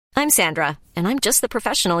I'm Sandra, and I'm just the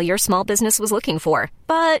professional your small business was looking for.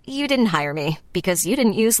 But you didn't hire me because you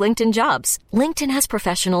didn't use LinkedIn Jobs. LinkedIn has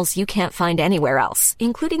professionals you can't find anywhere else,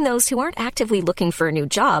 including those who aren't actively looking for a new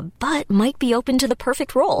job, but might be open to the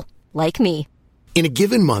perfect role, like me. In a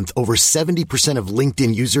given month, over 70% of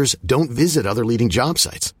LinkedIn users don't visit other leading job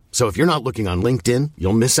sites. So if you're not looking on LinkedIn,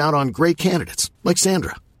 you'll miss out on great candidates like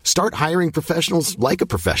Sandra. Start hiring professionals like a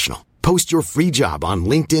professional. Post your free job on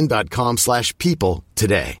linkedin.com/people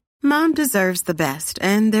today. Mom deserves the best,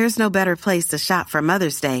 and there's no better place to shop for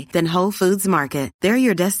Mother's Day than Whole Foods Market. They're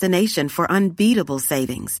your destination for unbeatable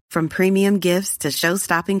savings, from premium gifts to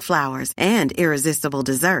show-stopping flowers and irresistible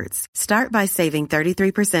desserts. Start by saving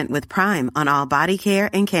 33% with Prime on all body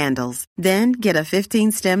care and candles. Then get a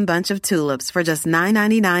 15-stem bunch of tulips for just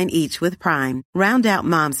 $9.99 each with Prime. Round out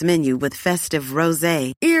Mom's menu with festive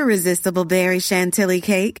rosé, irresistible berry chantilly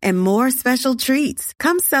cake, and more special treats.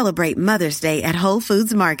 Come celebrate Mother's Day at Whole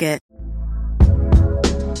Foods Market.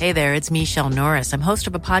 Hey there, it's Michelle Norris. I'm host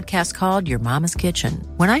of a podcast called Your Mama's Kitchen.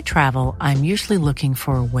 When I travel, I'm usually looking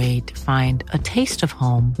for a way to find a taste of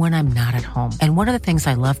home when I'm not at home. And one of the things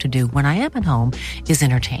I love to do when I am at home is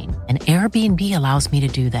entertain. And Airbnb allows me to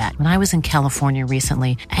do that. When I was in California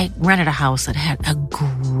recently, I rented a house that had a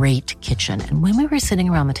great kitchen. And when we were sitting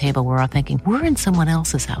around the table, we're all thinking, we're in someone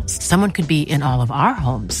else's house. Someone could be in all of our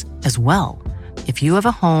homes as well. If you have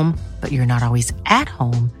a home, but you're not always at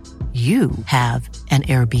home, you have an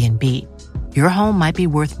Airbnb. Your home might be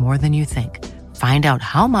worth more than you think. Find out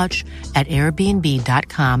how much at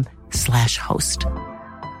airbnb.com/host.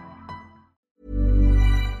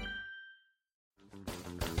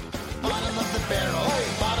 Bottom of the barrel,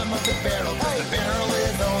 bottom of the barrel, 'cause the barrel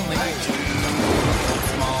is only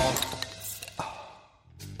small.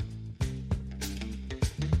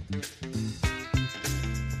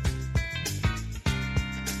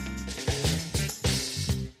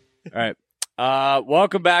 All right.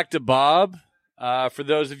 Welcome back to Bob. For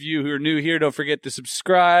those of you who are new here, don't forget to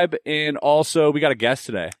subscribe. And also, we got a guest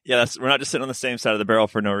today. Yeah, we're not just sitting on the same side of the barrel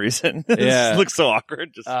for no reason. Yeah. This looks so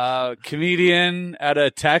awkward. Comedian out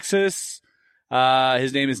of Texas.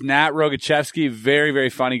 His name is Nat Rogachevsky. Very, very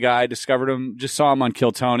funny guy. Discovered him. Just saw him on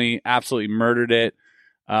Kill Tony. Absolutely murdered it.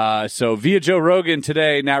 So via Joe Rogan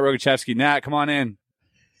today, Nat Rogachevsky. Nat, come on in.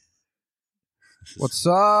 What's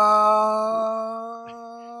up?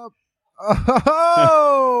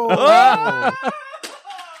 Oh!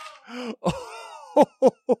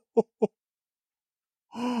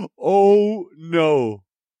 Oh no.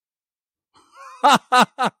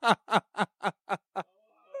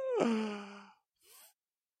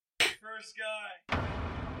 First guy.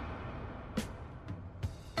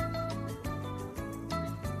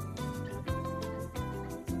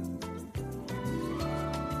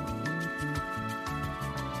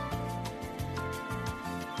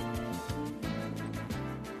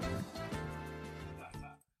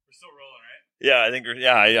 Yeah, I think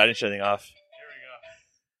I didn't shut anything off.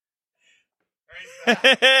 Here we go.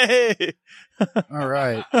 Hey! All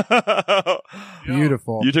right.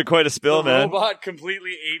 Beautiful. You took quite a spill, the man. Robot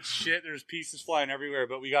completely ate shit. There's pieces flying everywhere,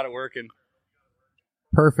 but we got it working.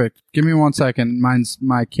 Perfect. Give me 1 second.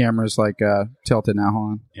 My camera's like tilted now.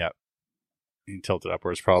 Hold on. Yep. You can tilt it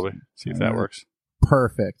upwards probably. See if that works.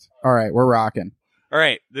 Perfect. All right, we're rocking. All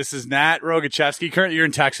right. This is Nat Rogachevsky. Currently, you're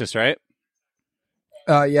in Texas, right?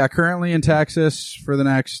 Yeah, currently in Texas for the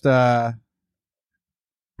next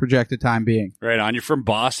projected time being. Right on. You're from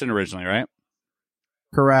Boston originally, right?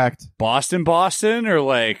 Correct. Boston, or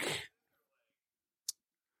like,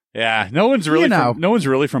 yeah, no one's really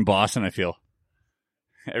from Boston. I feel.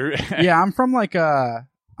 Yeah, I'm from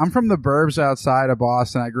the burbs outside of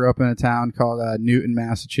Boston. I grew up in a town called Newton,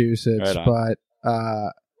 Massachusetts, but it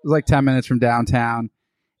was like 10 minutes from downtown.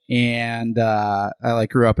 And I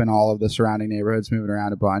grew up in all of the surrounding neighborhoods, moving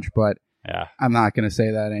around a bunch. But yeah, I'm not going to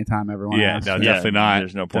say that anytime everyone. Yeah, asks. no, definitely not.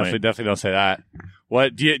 There's no point. Definitely don't say that.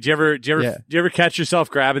 What do you ever catch yourself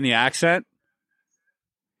grabbing the accent?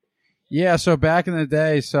 Yeah, so back in the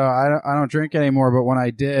day, I don't drink anymore. But when I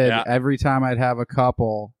did, every time I'd have a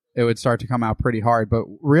couple, it would start to come out pretty hard. But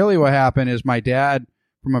really, what happened is my dad,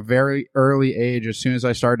 from a very early age, as soon as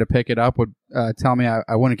I started to pick it up, would tell me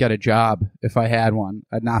I wouldn't get a job if I had one.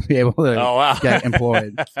 I'd not be able to get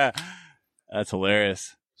employed. That's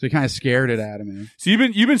hilarious. So he kind of scared it out of me. So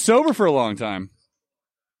you've been sober for a long time.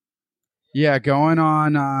 Yeah, going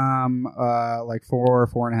on like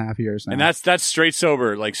 4.5 years now. And that's straight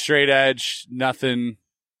sober, like straight edge, nothing.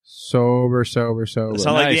 Sober. It's not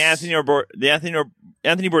like the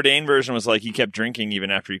Anthony Bourdain version was like he kept drinking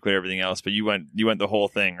even after he quit everything else, but you went the whole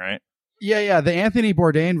thing, right? Yeah. The Anthony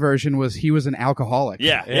Bourdain version was he was an alcoholic.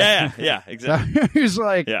 Yeah, exactly. So he was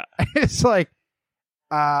like, it's like,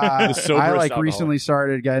 I like alcoholic. recently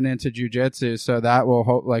started getting into jujitsu, so that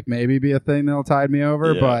will maybe be a thing that'll tide me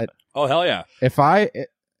over. But oh hell yeah, if I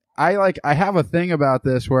have a thing about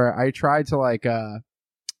this where I tried to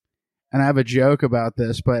and I have a joke about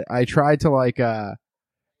this, but I tried to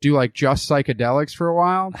do just psychedelics for a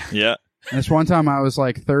while. Yeah. And this one time I was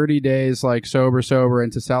 30 days sober,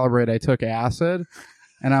 and to celebrate I took acid,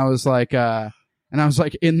 and I was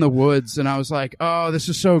in the woods, and I was like, oh, this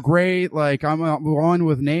is so great. I'm one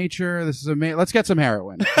with nature. This is amazing. Let's get some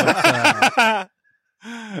heroin. Let's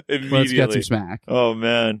get some smack. Oh,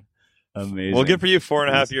 man. Amazing. Well, good for you.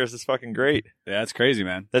 4.5 years is fucking great. Yeah, that's crazy,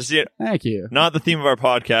 man. That's it. Thank you. Not the theme of our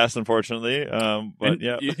podcast, unfortunately. But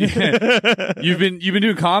yeah. You've been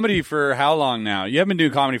doing comedy for how long now? You haven't been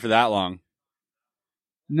doing comedy for that long.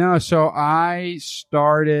 No, so I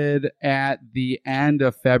started at the end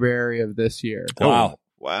of February of this year. Wow.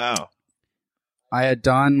 I had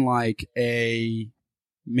done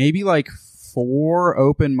maybe 4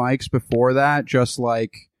 open mics before that, just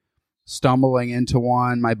stumbling into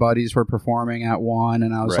one. My buddies were performing at one,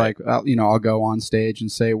 and I was I'll go on stage and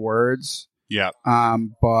say words. Yeah.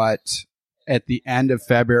 But at the end of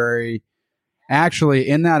February, actually,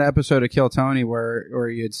 in that episode of Kill Tony where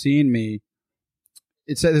you had seen me,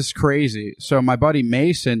 it said this is crazy. So my buddy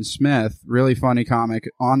Mason Smith, really funny comic,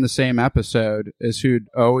 on the same episode as who'd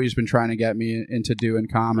always been trying to get me into doing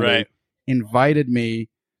comedy, invited me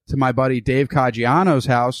to my buddy Dave Caggiano's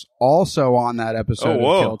house, also on that episode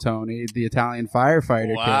of Kill Tony, the Italian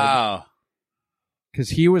firefighter kid. Because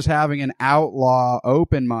he was having an outlaw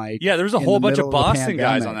open mic. Yeah, there was a whole bunch of Boston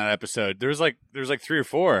guys on that episode. There was 3 or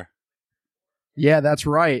 4. Yeah, that's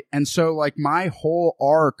right. And so my whole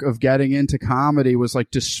arc of getting into comedy was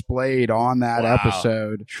displayed on that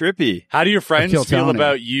episode. Trippy. How do your friends feel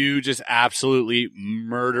about you just absolutely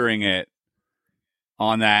murdering it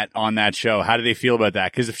on that show? How do they feel about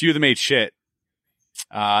that? Because a few of them ate shit.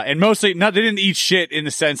 And mostly, they didn't eat shit in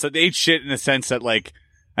the sense that they ate shit in the sense that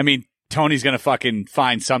Tony's going to fucking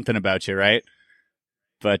find something about you, right?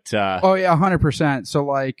 But, oh yeah, 100%. So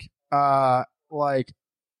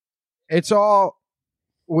it's all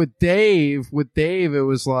with Dave. With Dave, it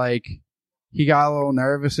was he got a little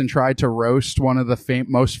nervous and tried to roast one of the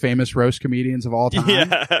most famous roast comedians of all time.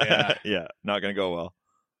 Yeah. Not going to go well.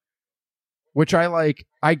 Which I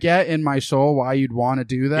get in my soul why you'd want to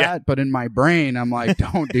do that, but in my brain, I'm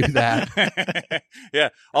don't do that. Yeah.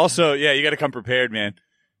 Also, you got to come prepared, man.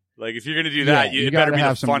 If you're going to do that, you better be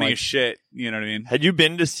the funniest shit. You know what I mean? Had you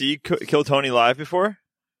been to see Kill Tony live before?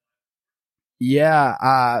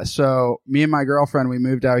 Yeah. So me and my girlfriend, we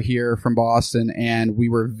moved out here from Boston, and we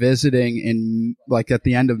were visiting in at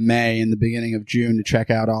the end of May and the beginning of June to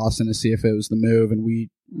check out Austin to see if it was the move. And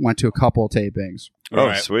we went to a couple of tapings. Oh,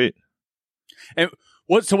 right. Sweet. And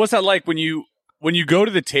what's that like when you go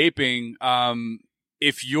to the taping?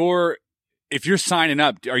 If you're signing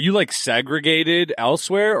up, are you segregated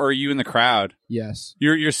elsewhere, or are you in the crowd? Yes.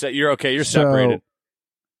 You're okay. You're separated.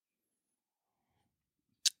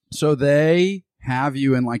 So they have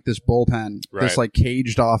you in this bullpen, this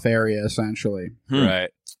caged off area essentially. Right.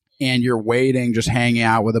 And you're waiting, just hanging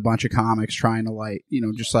out with a bunch of comics, trying to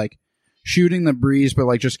just shooting the breeze,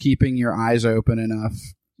 but just keeping your eyes open enough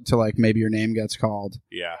to maybe your name gets called.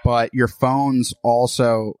 Yeah. But your phone's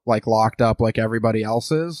also locked up like everybody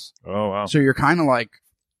else's. Oh wow. So you're kind of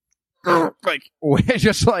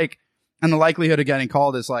just and the likelihood of getting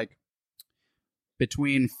called is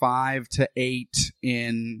between 5 to 8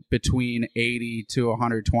 in between 80 to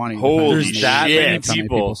 120. Holy shit. That many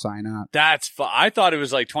people sign up. I thought it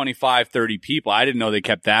was 25, 30 people. I didn't know they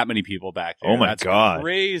kept that many people back there. Oh my God.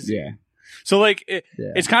 Crazy. Yeah. So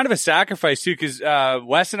it's kind of a sacrifice too, because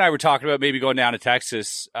Wes and I were talking about maybe going down to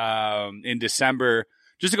Texas in December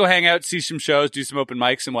just to go hang out, see some shows, do some open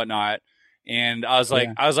mics and whatnot. And I was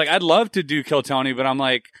I'd love to do Kill Tony, but I'm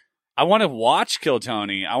I want to watch Kill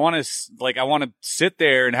Tony. I want to sit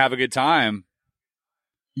there and have a good time.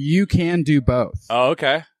 You can do both. Oh,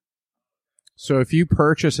 okay. So if you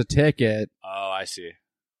purchase a ticket, oh, I see.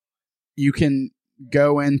 You can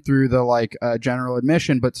go in through the general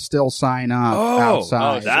admission, but still sign up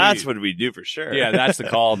outside. Oh, that's what we do for sure. Yeah, that's the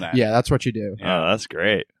call, man. Yeah, that's what you do. Yeah. Oh, that's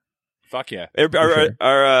great. Fuck yeah.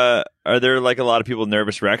 Are there a lot of people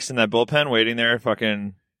nervous wrecks in that bullpen waiting there?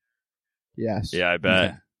 Fucking. Yes. Yeah, I bet.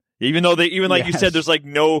 Yeah. Even though you said, there's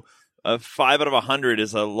no 5 out of 100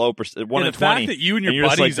 is a low percent. 1 in 20. The fact that you and your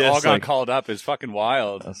buddies all got called up is fucking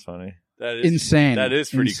wild. That's funny. That is insane. That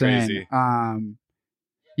is pretty crazy.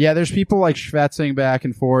 Yeah, there's people like schwetzing back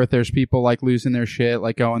and forth. There's people like losing their shit,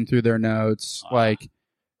 like going through their notes. Like,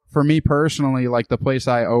 for me personally, like the place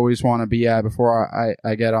I always want to be at before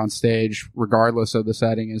I get on stage, regardless of the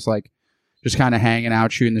setting, is like just kind of hanging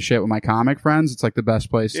out, shooting the shit with my comic friends. It's like the best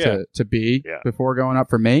place to be before going up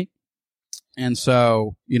for me. And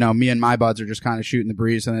so, you know, me and my buds are just kind of shooting the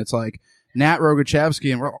breeze, and it's like Nat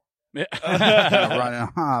Rogachevsky, and we're running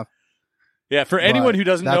off. Yeah, for anyone who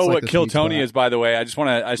doesn't know what Kill Tony is, by the way, I just want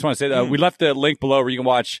to say that we left the link below where you can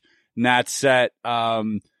watch Nat's set.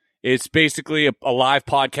 It's basically a live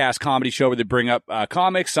podcast comedy show where they bring up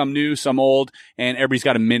comics, some new, some old, and everybody's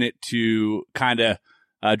got a minute to kind of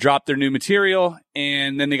drop their new material,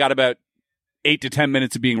 and then they got about 8 to 10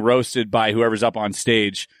 minutes of being roasted by whoever's up on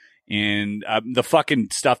stage, and the fucking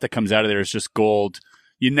stuff that comes out of there is just gold.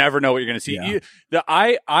 You never know what you're going to see. Yeah.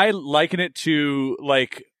 I liken it to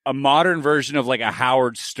like a modern version of like a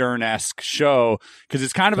Howard Stern-esque show, because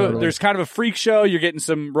it's kind of there's kind of a freak show. You're getting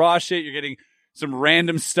some raw shit. You're getting some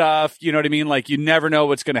random stuff, you know what I mean? Like, you never know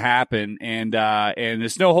what's going to happen, and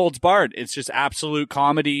it's no holds barred. It's just absolute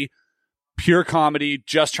comedy, pure comedy,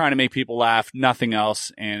 just trying to make people laugh, nothing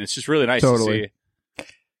else, and it's just really nice to see.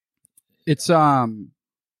 It's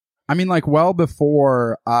I mean, like, well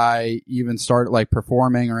before I even started like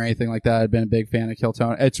performing or anything like that, I'd been a big fan of Kill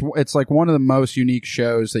Tony. It's like one of the most unique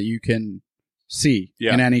shows that you can see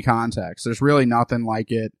in any context. There's really nothing like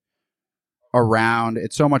it around.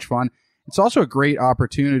 It's so much fun. It's also a great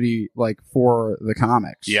opportunity, like, for the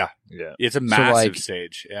comics. Yeah. It's a massive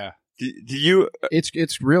stage. Yeah. Do you?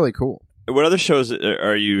 It's really cool. What other shows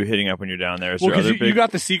are you hitting up when you're down there? You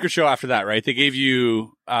got the Secret Show after that, right? They gave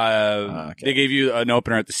you they gave you an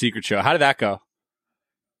opener at the Secret Show. How did that go?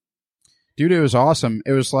 Dude, it was awesome.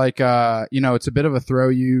 It was like, it's a bit of a throw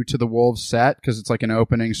you to the Wolves set because it's like an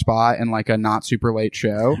opening spot and like a not super late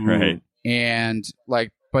show. Right. And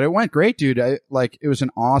like, but it went great, dude. It was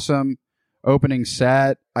an awesome opening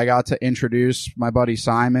set. I got to introduce my buddy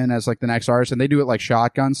Simon as like the next artist, and they do it like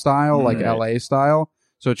shotgun style, like LA style.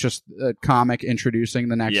 So it's just a comic introducing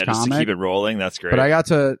the next comic. Yeah, just to keep it rolling. That's great. But I got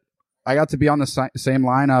to be on the same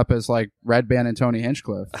lineup as like Red Band and Tony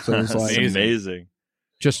Hinchcliffe. So it was like amazing.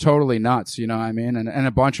 Just totally nuts, you know what I mean? And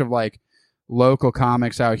a bunch of like local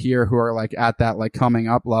comics out here who are like at that like coming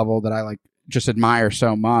up level that I like just admire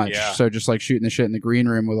so much. Yeah. So just like shooting the shit in the green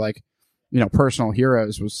room with like, personal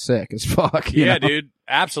heroes was sick as fuck. Yeah, dude.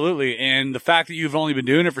 Absolutely. And the fact that you've only been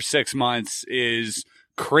doing it for 6 months is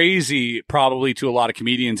crazy, probably, to a lot of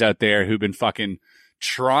comedians out there who've been fucking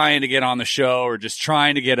trying to get on the show or just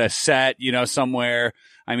trying to get a set, somewhere.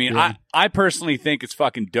 I mean, I personally think it's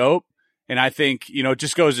fucking dope. And I think, it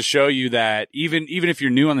just goes to show you that even if you're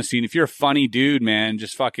new on the scene, if you're a funny dude, man,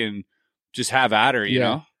 just have at her, you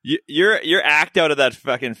know? Your act out of that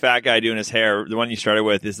fucking fat guy doing his hair, the one you started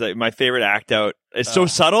with, is like my favorite act out. It's so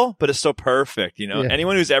subtle, but it's so perfect.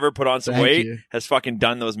 Anyone who's ever put on some weight has fucking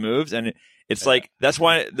done those moves, and it's like that's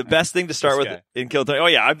why the best thing to start with in Kill Tony. Oh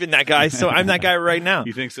yeah, I've been that guy, so I'm that guy right now.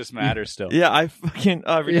 He thinks this matters still. Yeah, I fucking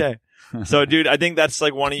every day. So, dude, I think that's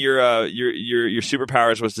like one of your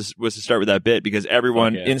superpowers was to start with that bit, because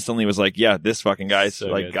everyone instantly was like, yeah, this fucking guy's so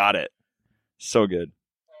like good. Got it. So good.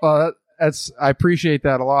 Well, I appreciate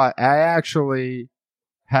that a lot. I actually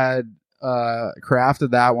had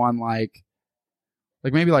crafted that one like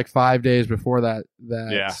maybe like 5 days before that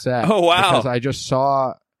set. Oh wow! Because I just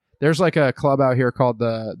saw there's like a club out here called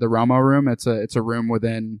the Romo Room. It's a room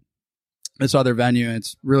within this other venue, and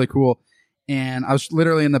it's really cool. And I was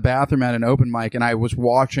literally in the bathroom at an open mic, and I was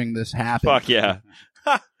watching this happen. Fuck yeah!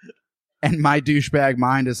 And my douchebag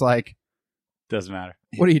mind is like, doesn't matter.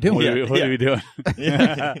 What are you doing? What are we doing?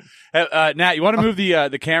 Nat, you want to move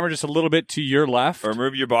the camera just a little bit to your left, or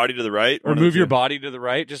move your body to the right, or move your body to the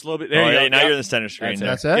right, just a little bit. There you go. Now you're in the center screen.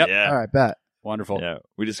 That's it. Yep. Yeah. All right, bet. Wonderful. Yeah,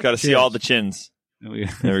 we just got to see all the chins. There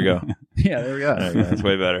we go. Yeah, there we go. That's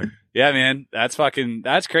way better. Yeah, man, that's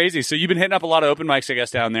crazy. So you've been hitting up a lot of open mics, I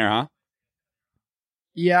guess, down there, huh?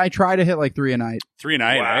 Yeah, I try to hit like 3 a night. 3 a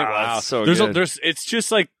night, right? Wow, that's so good. It's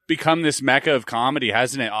just like become this mecca of comedy,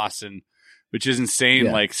 hasn't it, Austin? Which is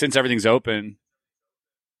insane, like, since everything's open.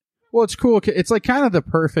 Well, it's cool. It's like kind of the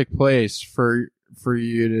perfect place for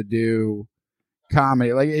you to do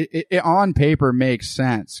comedy. Like, it on paper makes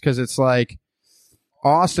sense, because it's like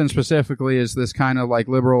Austin specifically is this kind of like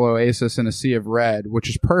liberal oasis in a sea of red, which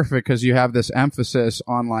is perfect because you have this emphasis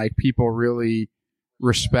on like people really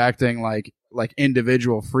respecting like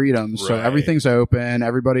individual freedoms. Right. So everything's open.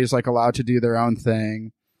 Everybody's like allowed to do their own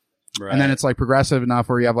thing. Right. And then it's like progressive enough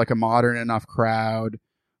where you have like a modern enough crowd.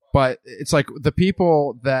 But it's like the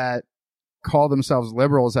people that call themselves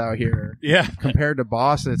liberals out here. Yeah. Compared to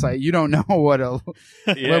Boston, it's like you don't know what a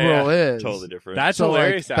liberal is. Totally different. That's so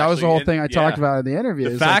hilarious. That was the whole thing I And, talked about in the interview.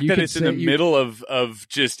 The It's fact like that it's in the middle of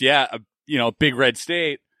just big red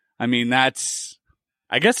state. I mean, I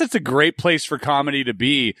guess that's a great place for comedy to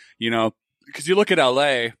be. Because you look at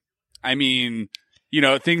LA. I mean,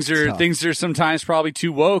 things are sometimes probably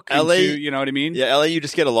too woke. LA, you know what I mean? Yeah, LA, you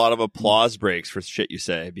just get a lot of applause breaks for shit you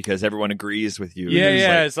say because everyone agrees with you.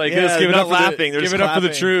 Yeah, it's like let's give it up laughing. Give it up for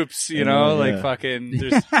the troops. Fucking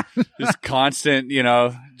there's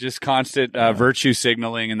just constant, virtue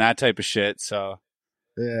signaling and that type of shit. So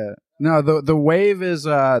yeah, no, the wave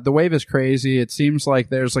is crazy. It seems like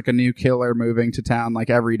there's like a new killer moving to town like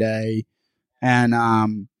every day, and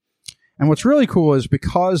what's really cool is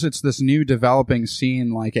because it's this new developing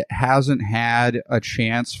scene, like it hasn't had a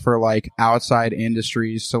chance for like outside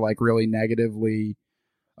industries to like really negatively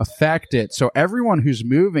affect it. So everyone who's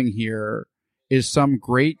moving here is some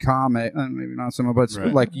great comic, maybe not someone, but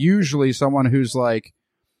like usually someone who's like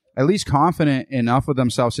at least confident enough of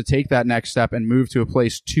themselves to take that next step and move to a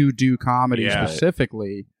place to do comedy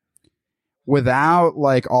specifically without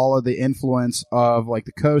like all of the influence of like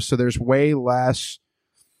the coast. So there's way less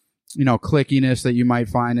clickiness that you might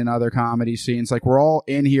find in other comedy scenes. Like we're all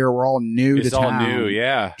in here, we're all new to town. It's all new,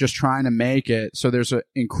 yeah. Just trying to make it. So there's an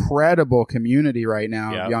incredible community right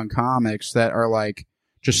now of young comics that are like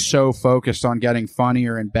just so focused on getting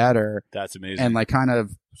funnier and better. That's amazing. And like kind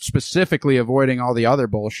of specifically avoiding all the other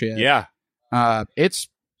bullshit. Yeah. It's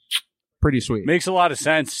pretty sweet. Makes a lot of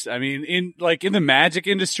sense. I mean, in the magic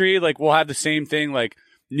industry, like we'll have the same thing. Like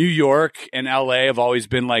New York and LA have always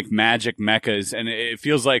been like magic meccas, and it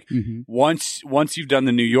feels like once you've done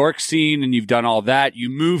the New York scene and you've done all that, you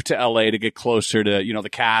move to LA to get closer to the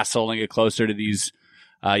castle and get closer to these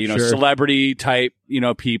celebrity type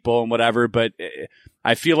people and whatever. But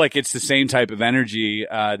I feel like it's the same type of energy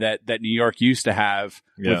that New York used to have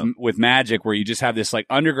with magic, where you just have this like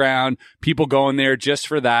underground people going there just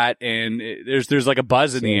for that, and there's like a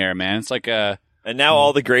buzz in the air, man. It's like a And now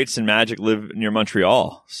all the greats in magic live near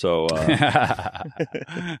Montreal. So, yeah.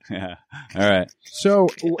 All right. So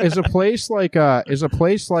is a place like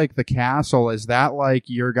the Castle, is that like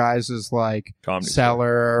your guys' like comedy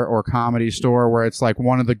cellar or comedy store where it's like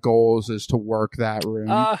one of the goals is to work that room?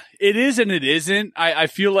 It is and it isn't. I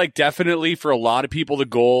feel like definitely for a lot of people the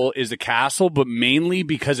goal is the Castle, but mainly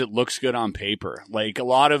because it looks good on paper. Like a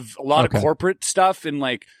lot of corporate stuff, and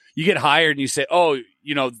like you get hired and you say, oh,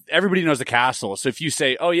 everybody knows the Castle. So if you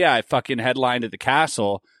say, oh yeah, I fucking headlined at the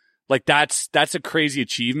Castle, like that's a crazy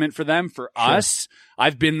achievement for them. For us,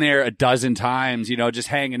 I've been there a dozen times, just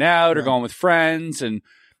hanging out or going with friends, and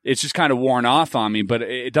it's just kind of worn off on me, but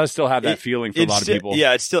it does still have that feeling for a lot of people.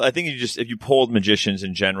 Yeah, it's still, I think if you polled magicians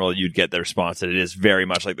in general, you'd get the response that it is very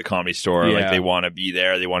much like the Comedy Store. Yeah. Like they want to be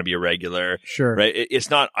there. They want to be a regular. Sure. Right. It's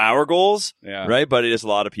not our goals. Yeah. Right. But it is a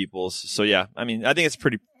lot of people's. So yeah, I mean, I think it's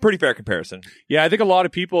pretty fair comparison. Yeah. I think a lot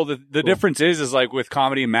of people, the difference is like with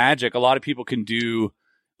comedy and magic, a lot of people can do,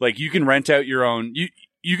 like you can rent out your own,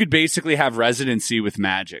 you could basically have residency with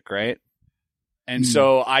magic, right? And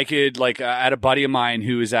so I could, like, I had a buddy of mine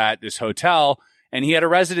who was at this hotel, and he had a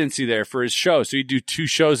residency there for his show. So he'd do 2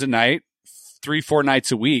 shows a night, 3-4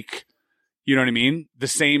 nights a week. You know what I mean? The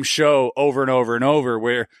same show over and over and over,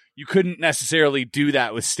 where you couldn't necessarily do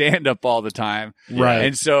that with stand-up all the time. Right.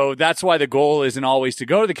 And so that's why the goal isn't always to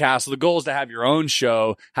go to the Castle. The goal is to have your own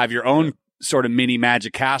show, have your own sort of mini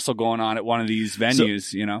Magic Castle going on at one of these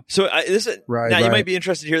venues, So this is, right, now you might be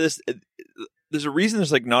interested to hear this. There's a reason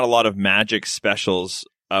there's like not a lot of magic specials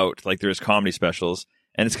out, like there's comedy specials,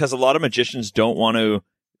 and it's because a lot of magicians don't want to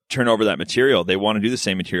turn over that material. They want to do the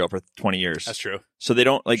same material for 20 years. That's true. So they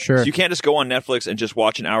don't so you can't just go on Netflix and just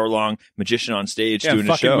watch an hour-long magician on stage doing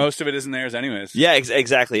a show. Most of it isn't theirs anyways. Yeah,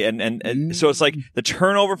 exactly. And so it's like the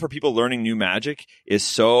turnover for people learning new magic is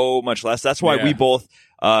so much less. That's why we both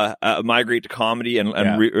migrate to comedy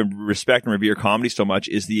and respect and revere comedy so much,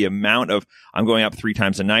 is the amount of I'm going up 3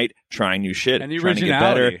 times a night, trying new shit, and the trying to get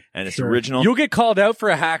better, and it's original. You'll get called out for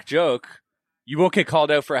a hack joke. You won't get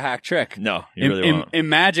called out for a hack trick. No, you really won't. In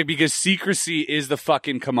magic, because secrecy is the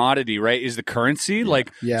fucking commodity, right? Is the currency. Yeah.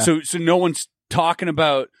 Like, so no one's talking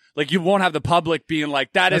about, like, you won't have the public being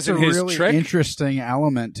like, that's isn't his really trick. Interesting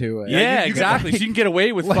element to it. Yeah, exactly. So you can get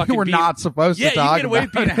away with like fucking we're not supposed to talk about. you can get away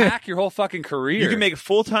with being a hack your whole fucking career. You can make a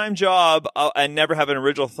full-time job and never have an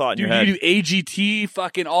original thought in your head. You do AGT,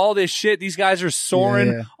 fucking all this shit. These guys are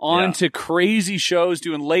soaring onto crazy shows,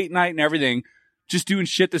 doing late night and everything, just doing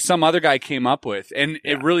shit that some other guy came up with. And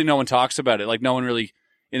it really, no one talks about it. Like, no one really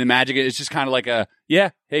in the Magic. It's just kind of like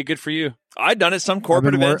hey, good for you. I've done it some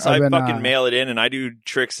corporate events. I fucking mail it in, and I do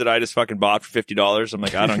tricks that I just fucking bought for $50. I'm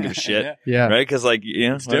like, I don't give a shit. Yeah. Right? Because like,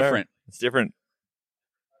 it's different. It's different.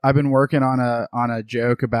 I've been working on a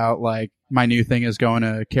joke about like my new thing is going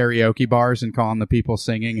to karaoke bars and calling the people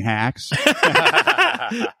singing hacks.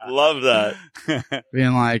 Love that.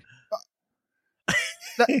 Being like,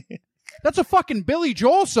 that's a fucking Billy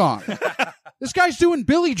Joel song. This guy's doing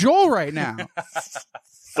Billy Joel right now.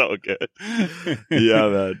 So good. Yeah,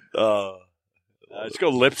 man. Just go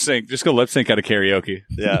lip sync. Just go lip sync at a karaoke.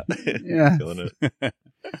 Yeah. Yeah. Killing it.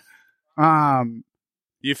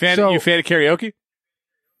 You a fan of karaoke?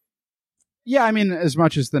 Yeah, I mean, as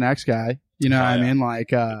much as the next guy. You know what I mean?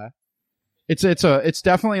 Like, it's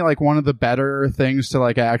definitely like one of the better things to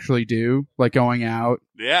like actually do, like going out.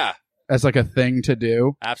 Yeah. As like a thing to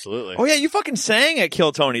do. Absolutely. Oh yeah, you fucking sang at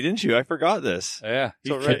Kill Tony, didn't you? I forgot this. Yeah.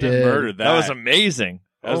 So he murdered that. That was amazing.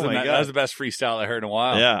 That was the best freestyle I heard in a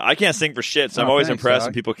while. Yeah, I can't sing for shit, so I'm always impressed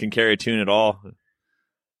when people can carry a tune at all.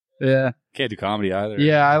 Yeah. Can't do comedy either.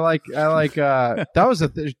 Yeah, I like that was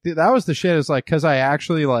the shit is like cuz I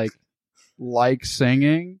actually like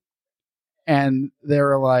singing, and they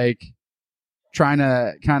were like trying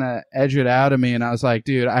to kind of edge it out of me, and I was like,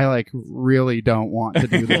 dude, I like really don't want to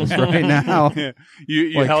do this right now.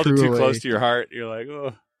 You like, held truly. It too close to your heart. You're like,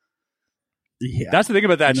 oh. Yeah. That's the thing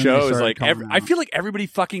about that show is like I feel like everybody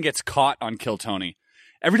fucking gets caught on Kill Tony.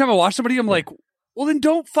 Every time I watch somebody, I'm like, well, then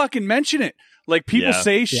don't fucking mention it. Like people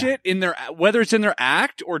say shit in their, whether it's in their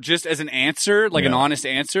act or just as an answer, like an honest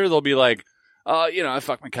answer, they'll be like, I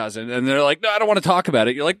fucked my cousin. And they're like, no, I don't want to talk about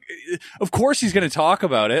it. You're like, of course he's going to talk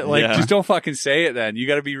about it. Like, just don't fucking say it then. You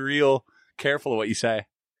got to be real careful of what you say.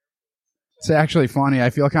 It's actually funny.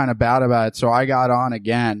 I feel kind of bad about it. So I got on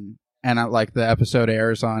again, and the episode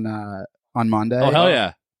airs on Monday. Oh, hell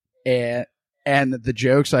yeah. And the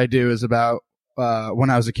jokes I do is about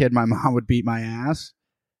when I was a kid, my mom would beat my ass.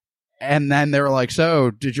 And then they were like, so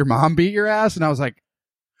did your mom beat your ass? And I was like,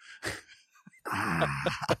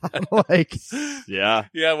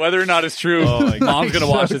 yeah, whether or not it's true, mom's gonna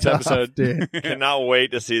watch this episode. Cannot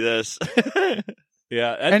wait to see this.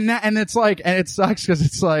 Yeah, and it's like, and it sucks because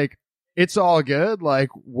it's like it's all good, like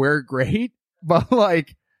we're great, but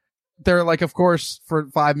like they're like, of course, for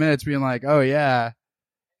 5 minutes being like, oh yeah,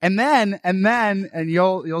 and then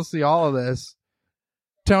you'll see all of this.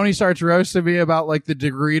 Tony starts roasting me about like the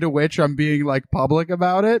degree to which I'm being like public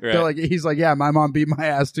about it. Right. They're like, he's like, yeah, my mom beat my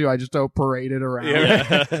ass too. I just don't parade it around.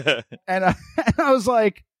 Yeah. And I was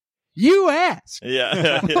like, you asked.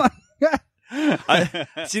 Yeah.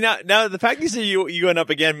 See now the fact you say you going up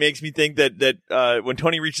again makes me think that when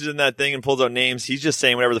Tony reaches in that thing and pulls out names, he's just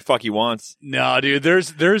saying whatever the fuck he wants. No, dude,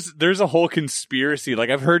 there's a whole conspiracy. Like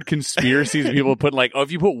I've heard conspiracies of people put like, oh,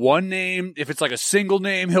 if you put one name, if it's like a single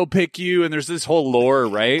name, he'll pick you. And there's this whole lore,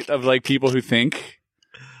 right, of like people who think.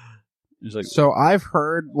 Like, so I've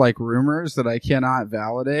heard like rumors that I cannot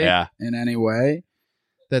validate in any way.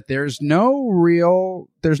 That there's no real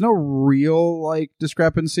like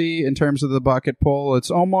discrepancy in terms of the bucket pull. It's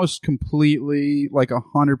almost completely like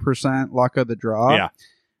 100% luck of the draw. Yeah.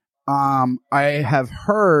 I have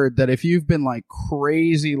heard that if you've been like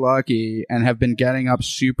crazy lucky and have been getting up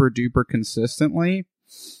super duper consistently,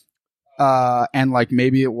 and like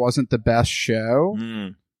maybe it wasn't the best show,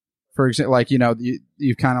 for example, like,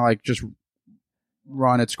 you've kind of like just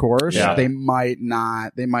run its course. Yeah. They might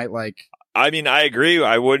like, I mean, I agree.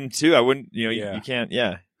 I wouldn't too. I wouldn't. You can't.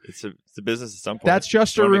 Yeah, it's a business at some point. That's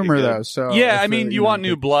just a rumor, though. So yeah, I mean, you want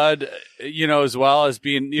new blood, as well as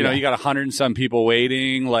being, you got 100 and some people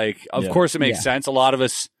waiting. Like, of course, it makes sense. A lot of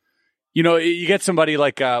us, you get somebody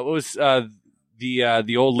like what was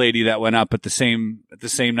the old lady that went up at the same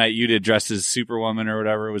night you did, dressed as Superwoman or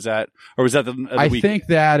whatever. Was that the I week? think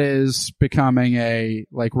that is becoming a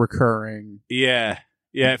like recurring. Yeah,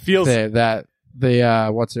 it feels that.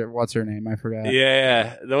 What's her name? I forgot.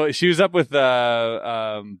 Yeah. She was up with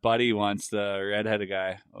Buddy once, the redheaded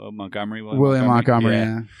guy, William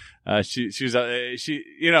Montgomery. Yeah. She was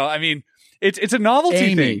I mean, it's a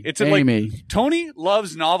novelty thing. It's Amy. Like Tony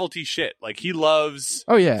loves novelty shit. Like he loves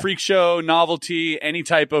freak show novelty, any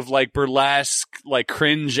type of like burlesque, like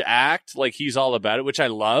cringe act. Like he's all about it, which I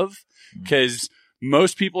love because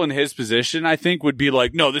most people in his position, I think, would be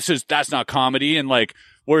like, no, that's not comedy, and like,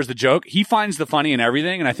 where's the joke? He finds the funny in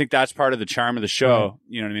everything, and I think that's part of the charm of the show. Right.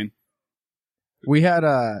 You know what I mean? We had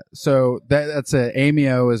that's Amy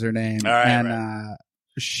O is her name, and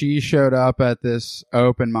she showed up at this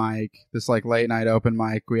open mic, this like late night open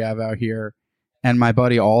mic we have out here, and my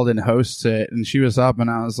buddy Alden hosts it, and she was up,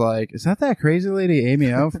 and I was like, "Is that crazy lady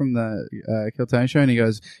Amy O from the Kill Tony show?" And he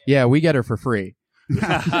goes, "Yeah, we get her for free."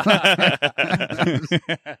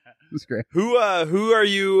 It's great. Who are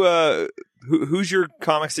you? Who's your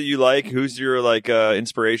comics that you like? Who's your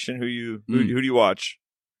inspiration? Who do you watch?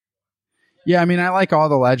 Yeah, I mean, I like all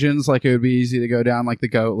the legends. Like, it would be easy to go down like the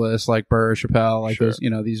GOAT list, like Burr, Chappelle, like those.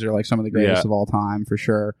 These are like some of the greatest of all time for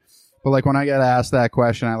sure. But like when I get asked that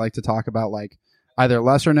question, I like to talk about like either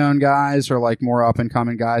lesser known guys or like more up and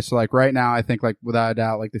coming guys. So like right now, I think like without a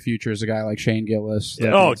doubt, like the future is a guy like Shane Gillis.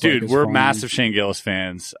 Yeah. Oh, dude, we're massive Shane Gillis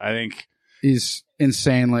fans. I think he's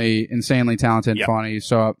insanely talented and funny.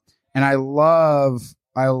 So, and I love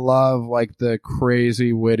like the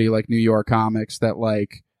crazy witty like New York comics that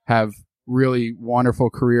like have really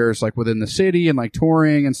wonderful careers like within the city and like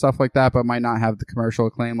touring and stuff like that, but might not have the commercial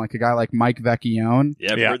acclaim. Like a guy like Mike Vecchione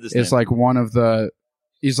I've heard this is name. like one of the,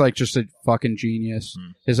 he's like just a fucking genius.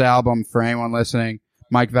 His album, for anyone listening,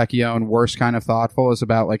 Mike Vecchione, Worst Kind of Thoughtful, is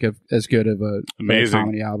about like as good of a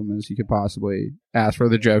comedy album as you could possibly ask for.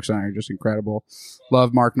 The jokes on it are just incredible.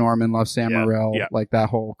 Love Mark Norman, love Sam Morril, like that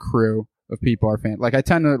whole crew of people are fans. Like I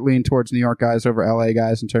tend to lean towards New York guys over LA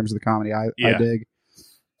guys in terms of the comedy I dig.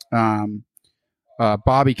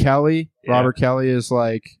 Bobby Kelly, Robert Kelly is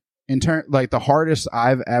like like the hardest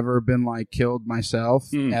I've ever been like killed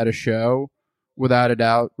myself at a show, without a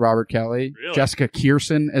doubt. Robert Kelly, really? Jessica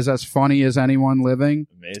Kierson is as funny as anyone living.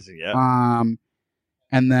 Amazing, yeah.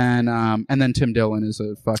 And then Tim Dillon is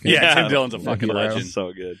a fucking Tim Dillon's a fucking legend.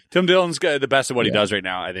 So good. Tim Dillon's the best of what he does right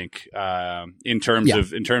now. I think in terms of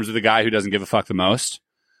the guy who doesn't give a fuck the most.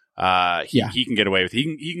 He can get away with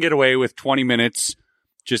he can get away with 20 minutes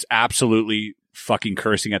just absolutely fucking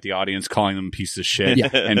cursing at the audience, calling them pieces of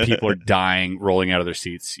shit, and people are dying, rolling out of their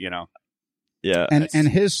seats. Yeah, and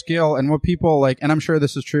his skill and what people like, and I'm sure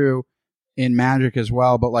this is true in Magic as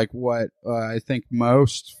well, but like what I think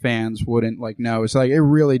most fans wouldn't like know is like it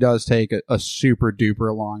really does take a super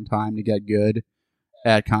duper long time to get good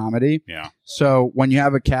at comedy. Yeah. So when you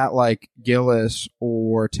have a cat like Gillis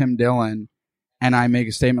or Tim Dillon, and I make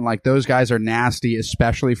a statement like those guys are nasty,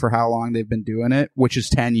 especially for how long they've been doing it, which is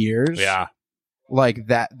 10 years. Yeah. Like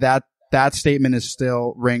that statement is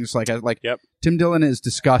still rings like Tim Dillon is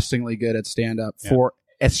disgustingly good at stand up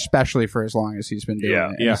especially for as long as he's been doing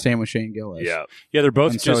it. And the same with Shane Gillis. Yeah. Yeah, they're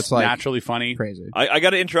both just so naturally funny. Crazy. I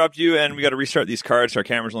got to interrupt you, and we got to restart these cards. Our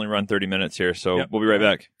cameras only run 30 minutes here, so we'll be right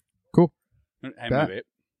back. Cool. Hey, move it.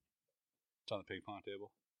 It's on the ping pong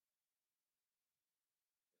table.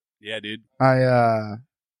 Yeah, dude.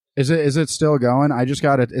 Is it still going? I just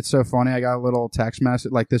got it. It's so funny. I got a little text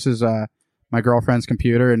message. Like this is my girlfriend's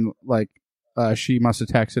computer, and like she must have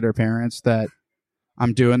texted her parents that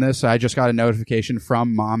I'm doing this. So I just got a notification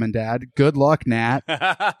from mom and dad. Good luck, Nat.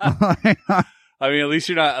 I mean, at least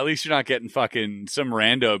you're not getting fucking some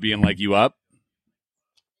rando being like, you up?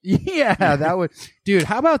 Yeah, that would, dude.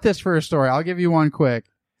 How about this for a story? I'll give you one quick.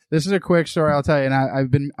 This is a quick story. I'll tell you,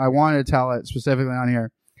 and I wanted to tell it specifically on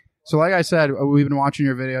here. So, like I said, we've been watching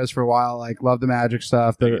your videos for a while. Like, love the Magic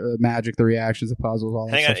stuff, the Magic, the reactions, the puzzles, all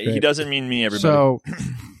that stuff. Hang on, he doesn't mean me, everybody. So,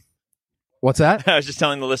 what's that? I was just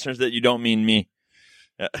telling the listeners that you don't mean me.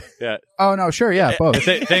 Yeah. Oh no, sure, yeah, both.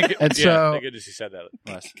 Thank you. And so, thank goodness you said that.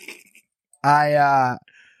 Less.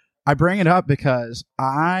 I bring it up because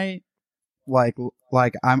I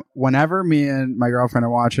I'm whenever me and my girlfriend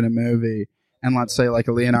are watching a movie, and let's say like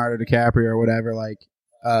a Leonardo DiCaprio or whatever, like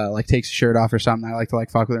takes his shirt off or something, I like to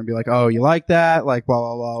like fuck with her and be like, oh, you like that? Like blah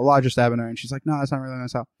blah blah blah, just having her, and she's like, no, that's not really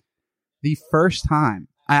myself. The first time,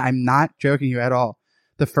 I'm not joking you at all.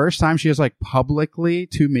 The first time she was like publicly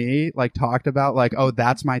to me, like talked about like, oh,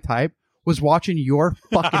 that's my type, was watching your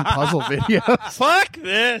fucking puzzle videos. Fuck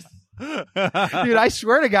this. Dude, I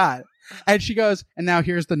swear to God. And she goes, and now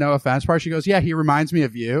here's the no offense part. She goes, yeah, he reminds me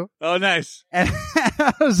of you. Oh, nice. And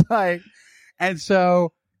I was like, and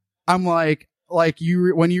so I'm like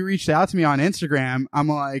you, when you reached out to me on Instagram, I'm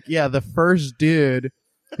like, yeah, the first dude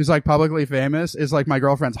who's like publicly famous is like my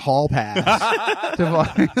girlfriend's hall pass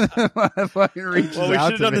to fucking reach out to me. Well, we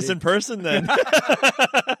should have done this in person then.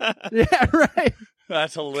 Yeah, right.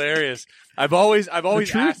 That's hilarious. I've always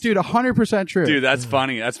asked, dude, 100% true. Dude, that's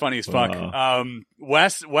funny. That's funny as fuck.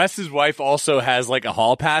 Wes's wife also has like a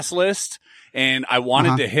hall pass list, and I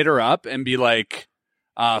wanted to hit her up and be like,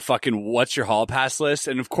 fucking, what's your hall pass list?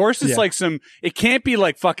 And of course it's like it can't be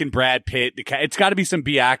like fucking Brad Pitt. It's got to be some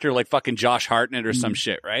B actor like fucking Josh Hartnett or some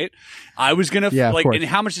shit, right? I was gonna like, and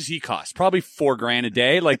how much does he cost? Probably $4,000 a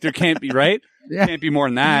day. Like there can't be, right? Can't be more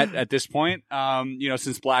than that at this point.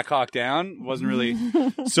 Since Black Hawk Down wasn't really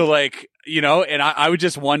so like, and I would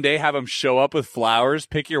just one day have him show up with flowers,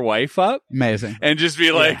 pick your wife up. Amazing. And just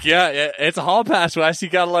be like, yeah it's a hall pass, Wes, you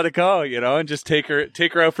gotta let it go, and just take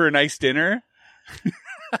her out for a nice dinner.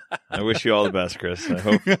 I wish you all the best, Chris. I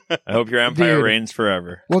hope your empire reigns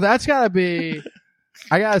forever. Well, that's gotta be.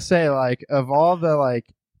 I gotta say, like, of all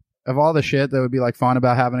the shit that would be like fun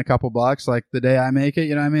about having a couple bucks, like the day I make it,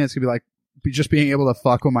 you know what I mean? It's gonna be like just being able to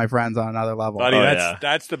fuck with my friends on another level. Buddy,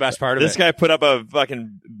 that's the best part of this guy put up a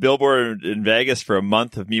fucking billboard in Vegas for a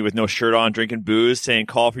month of me with no shirt on, drinking booze, saying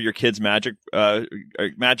call for your kids' magic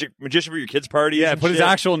magician for your kids' party. Yeah, put his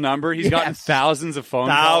actual number. He's gotten thousands of phone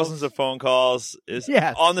calls. Is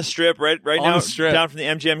on the strip right now, down from the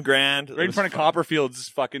MGM Grand, right in front of Copperfield's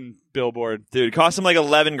fucking billboard. Dude, it cost him like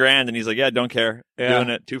 $11,000, and he's like, yeah, don't care, doing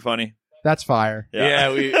it, too funny. That's fire.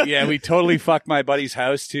 We totally fucked my buddy's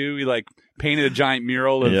house too. We like painted a giant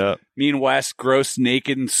mural of me and Wes gross,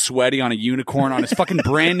 naked, and sweaty on a unicorn on his fucking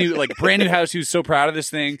brand new house. He was so proud of this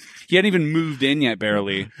thing. He hadn't even moved in yet,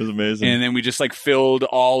 barely. It was amazing. And then we just like filled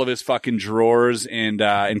all of his fucking drawers and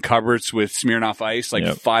cupboards with Smirnoff Ice, like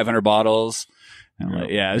 500 bottles.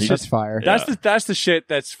 And it's just fire. That's the shit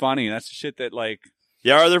that's funny. That's the shit that like.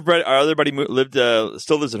 Yeah, our other buddy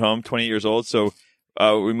still lives at home, 28 years old. So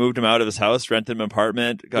we moved him out of his house, rented him an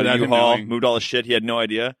apartment, got a U-Haul, moved all his shit. He had no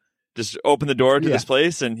idea. Just opened the door to this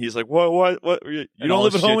place, and he's like, "What? You don't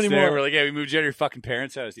live at home anymore?" There. We're like, "Yeah, we moved you out of your fucking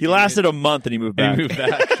parents' house." He lasted a month, and he moved back.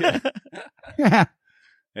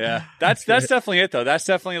 Yeah, that's definitely it, though. That's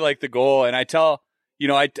definitely like the goal. And I tell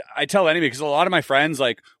anybody, because a lot of my friends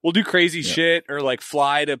like will do crazy shit or like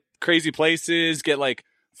fly to crazy places, get like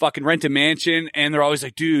fucking rent a mansion, and they're always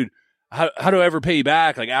like, "Dude, how do I ever pay you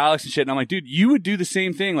back?" Like Alex and shit. And I'm like, "Dude, you would do the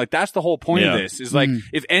same thing." Like that's the whole point of this. Is like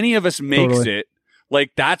if any of us makes it.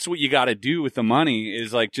 Like, that's what you got to do with the money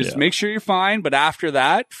is, like, just make sure you're fine. But after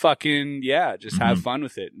that, fucking, just have fun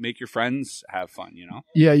with it. Make your friends have fun, you know?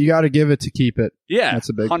 Yeah, you got to give it to keep it. Yeah. That's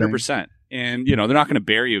a big 100%. thing. And, they're not going to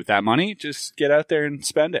bury you with that money. Just get out there and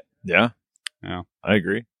spend it. Yeah. Yeah. I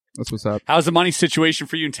agree. That's what's up. How's the money situation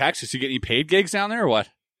for you in Texas? You get any paid gigs down there or what?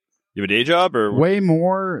 You have a day job or? Way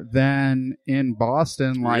more than in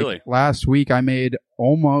Boston. Like really? Last week, I made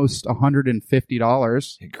almost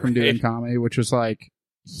 $150 from doing comedy, which was like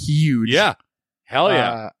huge. Yeah. Hell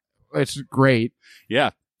yeah. It's great.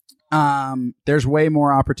 Yeah. There's way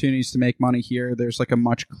more opportunities to make money here. There's like a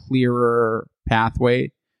much clearer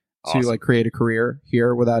pathway to like create a career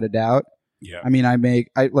here without a doubt. Yeah. I mean,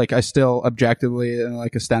 I still objectively and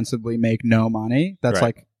like ostensibly make no money. That's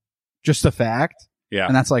like just a fact. Yeah.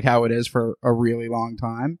 And that's like how it is for a really long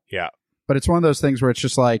time. Yeah. But it's one of those things where it's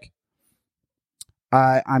just like,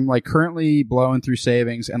 I'm like currently blowing through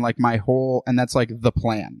savings and like and that's like the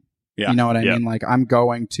plan. Yeah. You know what I mean? Like I'm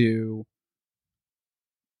going to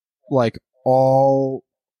like all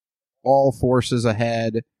forces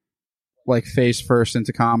ahead, like face first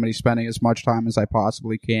into comedy, spending as much time as I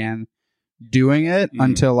possibly can doing it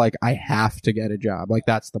until like I have to get a job. Like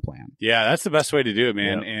that's the plan. Yeah, that's the best way to do it,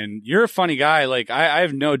 man. Yeah. And you're a funny guy. Like I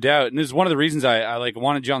have no doubt. And this is one of the reasons I like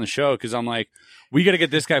wanted you on the show, because I'm like, we got to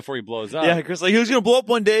get this guy before he blows up. Yeah, Chris, like he was gonna blow up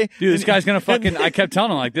one day. Dude, this guy's gonna fucking. I kept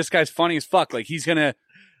telling him like, this guy's funny as fuck. Like he's gonna,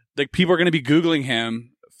 like people are gonna be Googling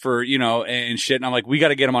him for and shit. And I'm like, we got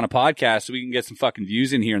to get him on a podcast so we can get some fucking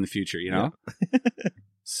views in here in the future.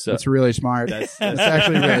 So that's really smart. That's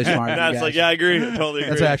actually really smart. That's like, yeah, I agree. I totally agree.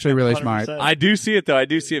 That's actually really 100%. Smart. I do see it though. I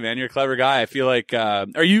do see it, man. You're a clever guy. I feel like,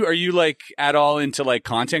 are you like at all into like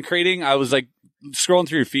content creating? I was like scrolling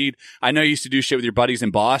through your feed. I know you used to do shit with your buddies in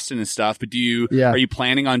Boston and stuff, but are you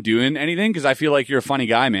planning on doing anything? Because I feel like you're a funny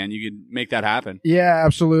guy, man. You could make that happen. Yeah,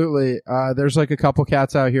 absolutely. There's like a couple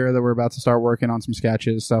cats out here that we're about to start working on some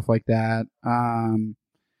sketches, stuff like that.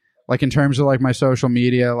 Like in terms of like my social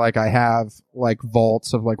media, like I have like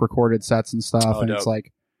vaults of like recorded sets and stuff, and dope. It's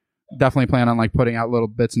like definitely plan on like putting out little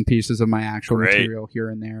bits and pieces of my actual material here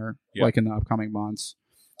and there, like in the upcoming months.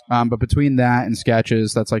 But between that and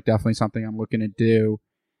sketches, that's like definitely something I'm looking to do.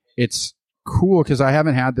 It's cool because I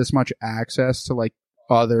haven't had this much access to like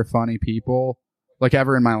other funny people like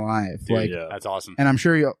ever in my life. Dude, like that's awesome. And I'm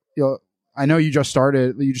sure you'll. I know you just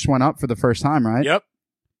went up for the first time, right? Yep.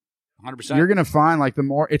 100%. You're gonna find like the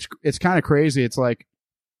more it's kind of crazy. It's like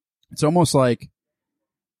it's almost like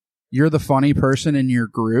you're the funny person in your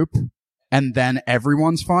group, and then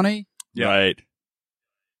everyone's funny. Yeah. Right.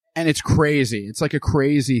 And it's crazy. It's like a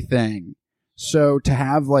crazy thing. So to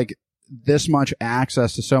have like this much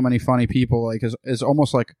access to so many funny people, like is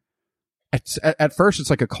almost like at first it's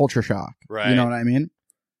like a culture shock. Right. You know what I mean?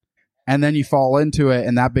 And then you fall into it,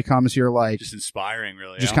 and that becomes your like just inspiring,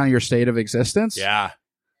 really. Just kind of your state of existence. Yeah.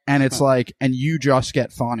 And it's like, and you just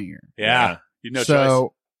get funnier. Yeah. You know, so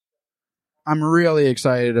choice. I'm really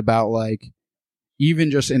excited about like, even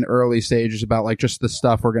just in early stages about like just the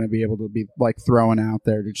stuff we're going to be able to be like throwing out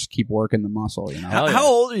there to just keep working the muscle, you know? How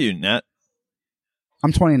old are you, Nat?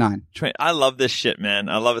 I'm 29. I love this shit, man.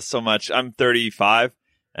 I love it so much. I'm 35,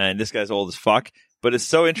 and this guy's old as fuck. But it's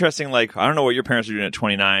so interesting. Like, I don't know what your parents were doing at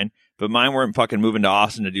 29, but mine weren't fucking moving to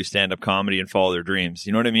Austin to do stand-up comedy and follow their dreams.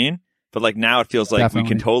 You know what I mean? But like now it feels like we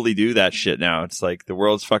can totally do that shit now. It's like the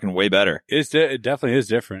world's fucking way better. It definitely is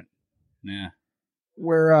different. Yeah.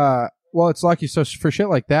 Well, it's lucky. So for shit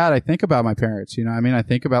like that, I think about my parents, you know what I mean? I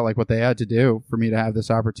think about like what they had to do for me to have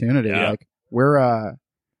this opportunity. Yeah. Like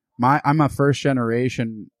I'm a first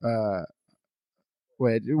generation,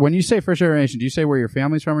 wait, when you say first generation, do you say where your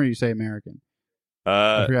family's from or do you say American?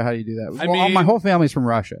 I forgot how you do that. My whole family's from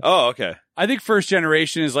Russia. Oh, okay. I think first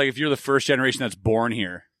generation is like if you're the first generation that's born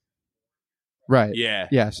here. Right. Yeah.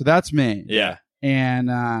 Yeah. So that's me. Yeah. And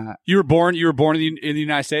you were born in the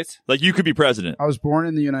United States? Like you could be president. I was born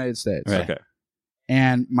in the United States. Right. Okay.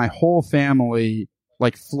 And my whole family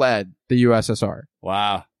like fled the USSR.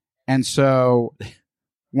 Wow. And so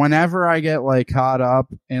whenever I get like caught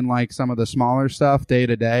up in like some of the smaller stuff day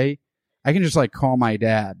to day, I can just like call my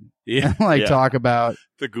dad and like talk about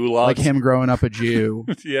the gulags, like him growing up a Jew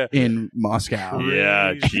in Moscow.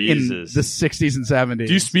 Yeah, Jesus. In the 60s and 70s.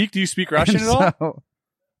 Do you speak Russian at all?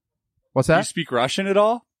 What's that? Do you speak Russian at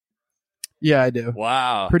all? Yeah, I do.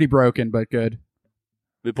 Wow. Pretty broken, but good.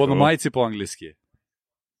 Вы понимаете по-английски?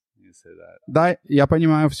 You say that. Да, я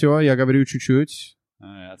понимаю все, я говорю чуть-чуть. Oh,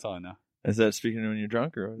 yeah, that's all I know. Is that speaking when you're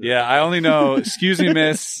drunk or? Yeah, I only know. Excuse me,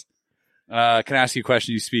 miss. Can I ask you a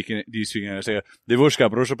question? Do you speak English? I say, Девушка,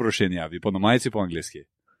 прошу прощения. Вы понимаете по-английски?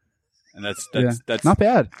 And that's not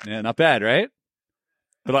bad. Yeah, not bad, right?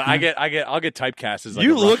 But I'll get typecast as like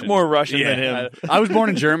you a look Russian. more Russian than him. I was born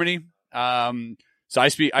in Germany, so I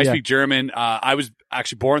speak German. I was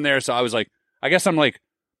actually born there, so I was like, I guess I'm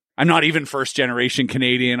not even first generation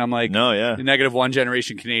Canadian. I'm like -1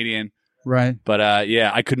 generation Canadian. Right. But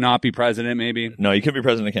I could not be president. Maybe no, you couldn't be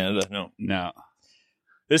president of Canada. No.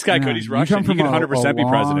 This guy could. He's Russian. He could 100% be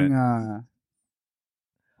president.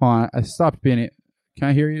 Hold on, I stopped being. Can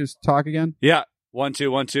I hear you talk again? Yeah. 1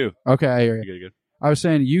 2 1 2. Okay, I hear you. Good. I was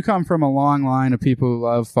saying you come from a long line of people who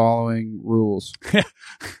love following rules.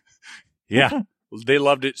 Yeah, they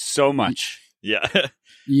loved it so much. Yeah.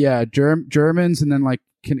 Yeah, Germans and then like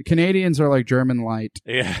Canadians are like German light.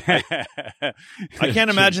 Yeah. I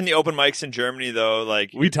can't imagine the open mics in Germany though.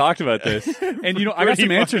 Like we talked about this, and I got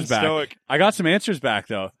some answers back. Stoic. I got some answers back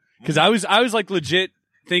though, because I was like legit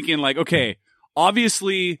thinking like, okay,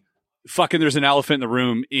 obviously, fucking, there's an elephant in the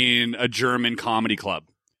room in a German comedy club,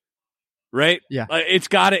 right? Yeah, there's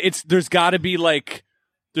got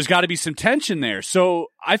to be some tension there. So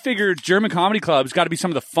I figured German comedy clubs got to be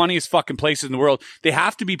some of the funniest fucking places in the world. They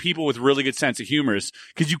have to be people with really good sense of humor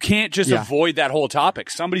because you can't just avoid that whole topic.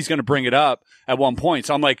 Somebody's going to bring it up at one point.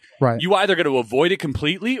 So I'm like, you either got to avoid it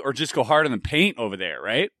completely or just go hard on the paint over there,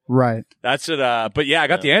 right? Right. That's it. But yeah, I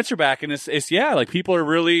got the answer back, and it's like people are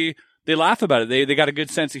really. They laugh about it. They got a good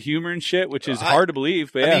sense of humor and shit, which is hard to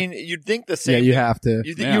believe. But I mean, you'd think the same. Yeah, you have to.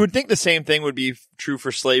 You would think the same thing would be true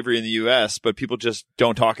for slavery in the U.S., but people just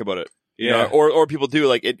don't talk about it. You know? Or people do.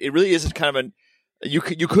 Like it really is kind of you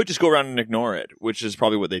could just go around and ignore it, which is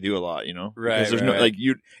probably what they do a lot. You know, right? Because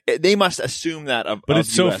there's they must assume that But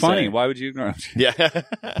it's so USA. funny. Why would you ignore it? Yeah.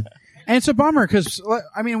 And it's a bummer because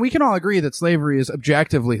I mean we can all agree that slavery is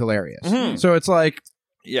objectively hilarious. Mm-hmm. So it's like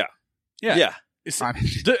yeah. If slavery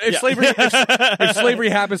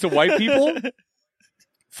happens to white people,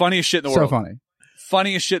 funniest shit in the world. So funny.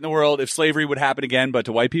 Funniest shit in the world if slavery would happen again, but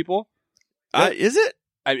to white people. Is it?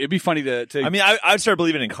 It'd be funny to I mean, I'd start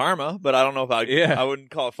believing in karma, but I don't know if I wouldn't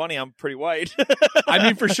call it funny. I'm pretty white. I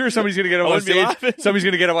mean, for sure, somebody's going to get up on stage. Somebody's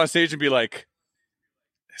going to get up on stage and be like,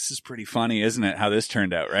 this is pretty funny, isn't it? How this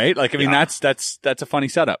turned out, right? Like, I mean, that's a funny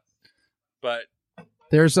setup. But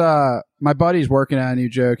there's my buddy's working on a new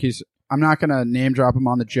joke. I'm not going to name drop him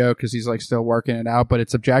on the joke because he's like still working it out, but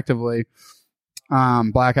it's objectively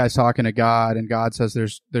black guys talking to God, and God says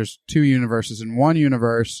there's two universes. In one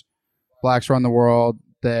universe, blacks run the world.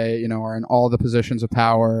 They, are in all the positions of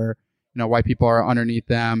power. White people are underneath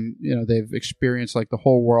them. They've experienced like the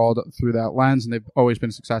whole world through that lens, and they've always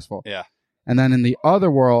been successful. Yeah. And then in the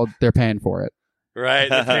other world, they're paying for it. Right,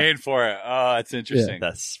 they're paying for it. Oh, that's interesting. Yeah.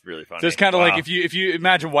 That's really funny. So it's kind of like if you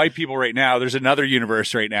imagine white people right now, there's another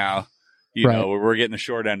universe right now. Where we're getting the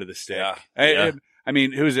short end of the stick. Yeah. I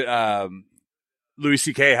mean, who's it? Louis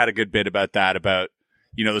C.K. had a good bit about that, about,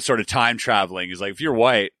 the sort of time traveling. He's like, if you're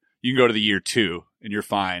white, you can go to the year 2 and you're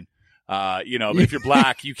fine. But if you're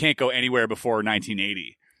black, you can't go anywhere before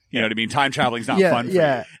 1980. You know what I mean? Time traveling's not fun for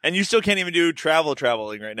you. And you still can't even do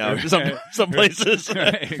traveling right now. Some places.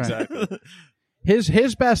 Right, exactly.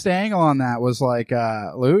 His best angle on that was like,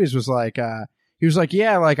 Louis was like, he was like,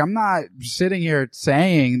 yeah, like I'm not sitting here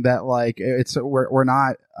saying that like we're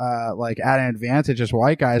not like at an advantage as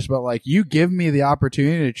white guys, but like you give me the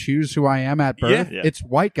opportunity to choose who I am at birth. Yeah. It's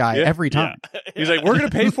white guy every time. Yeah. He's like, we're gonna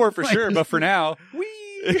pay for it for sure, but for now,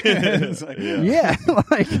 like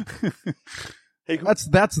Hey,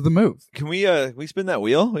 that's the move. Can we spin that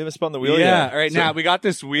wheel? We haven't spun the wheel yet. Yeah. All right, now we got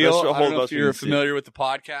this wheel. I don't know if you're familiar with the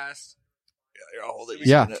podcast. Yeah, I'll hold it.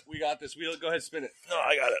 Yeah. Spin it. We got this wheel. Go ahead, spin it. No,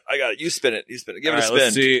 I got it. You spin it. Give it a spin.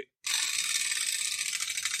 Let's see.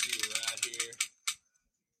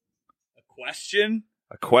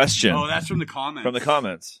 A question? Oh, that's from the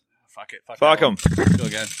comments. Fuck it. Fuck them. Go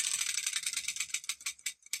again.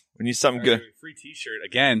 We need something good. Free t-shirt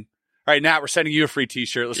again. All right, Nat, we're sending you a free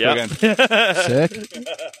t-shirt. Let's go again. Sick. Question,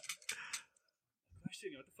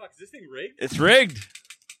 what the fuck? Is this thing rigged? It's rigged.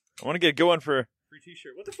 I want to get going for free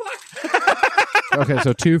t-shirt. What the fuck? Okay,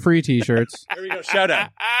 so 2 free t-shirts. There we go. Shout out.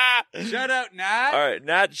 Shout out, Nat. All right,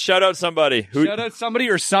 Nat, shout out somebody. Shout out somebody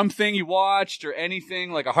or something you watched or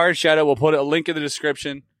anything, like a hard shout out. We'll put a link in the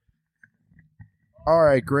description. All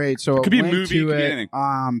right, great. So it could be a link movie, to could be it. anything.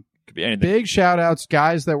 Could be anything. Big shout outs,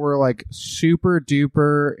 guys that were like super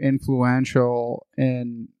duper influential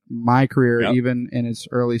in my career, even in its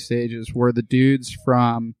early stages, were the dudes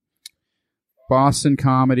from Boston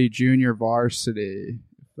Comedy Junior Varsity.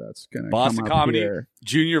 If that's gonna Boston come up Comedy here.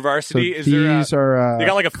 Junior Varsity. So Is there these are they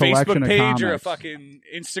got like a collection Facebook of page or a comics. fucking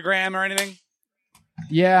Instagram or anything?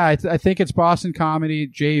 Yeah, I think it's Boston Comedy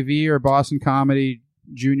JV or Boston Comedy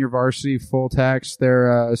Junior Varsity full text. There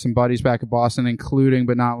are some buddies back at Boston, including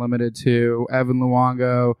but not limited to Evan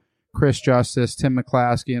Luongo, Chris Justice, Tim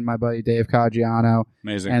McClaskey, and my buddy Dave Caggiano.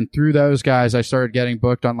 Amazing. And through those guys, I started getting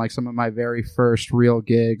booked on like some of my very first real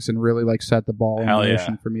gigs and really like set the ball in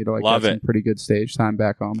motion for me to like Love get it. some pretty good stage time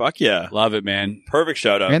back home. Fuck yeah. Love it, man. Perfect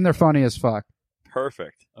shout out. And they're funny as fuck.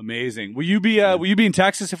 Perfect. Amazing. Will you be in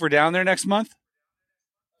Texas if we're down there next month?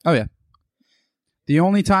 Oh, yeah. The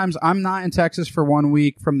only times I'm not in Texas for 1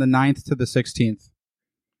 week from the 9th to the 16th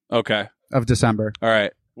Okay. of December. All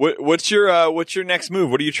right. What's your next move?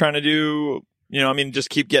 What are you trying to do? You know, I mean, just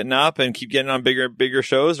keep getting up and keep getting on bigger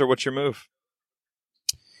shows, or what's your move?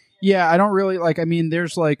 Yeah, I don't really like, I mean,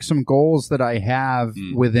 there's like some goals that I have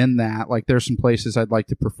within that. Like there's some places I'd like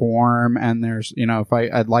to perform, and there's, you know, if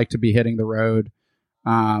I'd like to be hitting the road,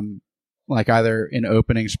 like either in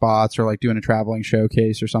opening spots or like doing a traveling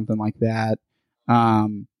showcase or something like that.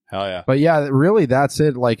 Hell yeah. But yeah, really that's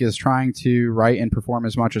it, like is trying to write and perform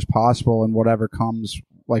as much as possible, and whatever comes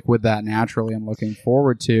like with that naturally I'm looking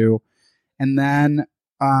forward to. And then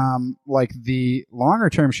like the longer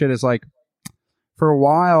term shit is like, for a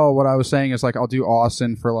while what I was saying is like I'll do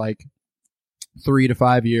Austin for like 3 to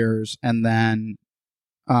 5 years and then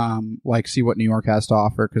like see what New York has to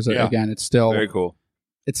offer, because again it's still very cool.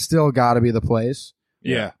 It's still got to be the place.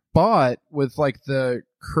 Yeah. But with like the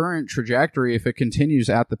current trajectory, if it continues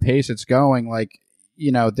at the pace it's going, like,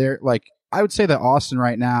 you know, they're like, I would say that Austin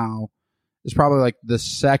right now is probably like the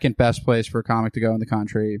second best place for a comic to go in the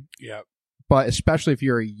country. Yeah. But especially if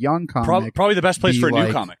you're a young comic, probably the best place for a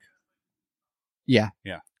new comic. Yeah.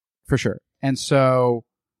 Yeah. For sure. And so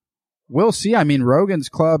we'll see. I mean, Rogan's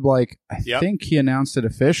Club, like, I think he announced it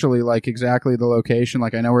officially, like exactly the location.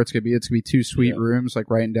 Like, I know where it's going to be. It's going to be 2 suite rooms, like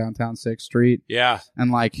right in downtown 6th Street. Yeah.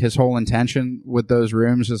 And like his whole intention with those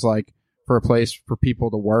rooms is like for a place for people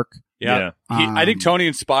to work. Yeah. I think Tony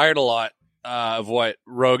inspired a lot of what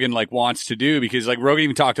Rogan like wants to do, because like Rogan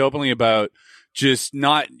even talked openly about just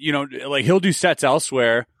not, you know, like he'll do sets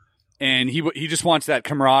elsewhere. And he just wants that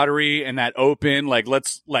camaraderie and that open, like,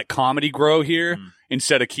 let's let comedy grow here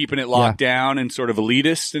instead of keeping it locked down and sort of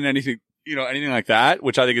elitist and anything like that,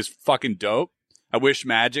 which I think is fucking dope. I wish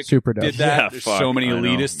Magic Super dope. did that. Yeah, There's fuck, so many I know.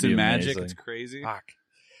 elitists in Be Magic. amazing. It's crazy. Fuck.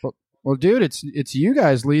 Well, dude, it's you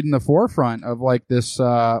guys leading the forefront of like this,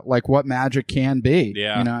 like what Magic can be.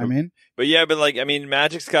 Yeah. You know what I mean? But yeah, but like, I mean,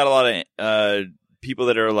 Magic's got a lot of people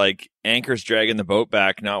that are like anchors dragging the boat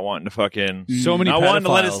back, not wanting to fucking So many not pedophiles. wanting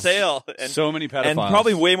to let it sail. And, So many pedophiles. and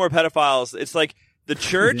probably way more pedophiles. It's like the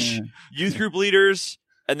church, youth group leaders,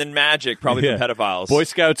 and then Magic, probably from pedophiles. Boy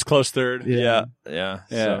Scouts close third. Yeah. Yeah.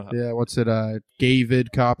 Yeah. What's it? David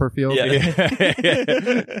Copperfield. Yeah.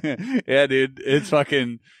 Yeah, dude.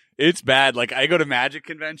 It's bad. Like, I go to Magic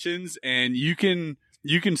conventions and you can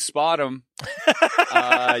spot them.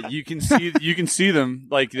 You can see them.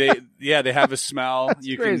 Like they have a smell.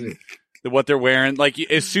 That's crazy. What they're wearing. Like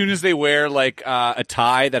as soon as they wear like a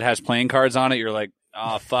tie that has playing cards on it, you're like,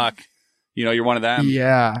 oh fuck, you know, you're one of them.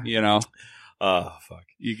 Yeah. You know. Oh fuck.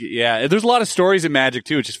 Yeah. There's a lot of stories in Magic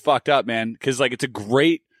too, which is fucked up, man. Because like it's a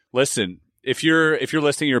great listen. If you're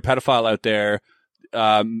listening, you're a pedophile out there.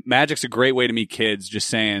 magic's a great way to meet kids. Just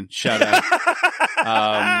saying, shout out.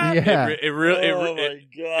 It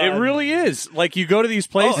really is. Like, you go to these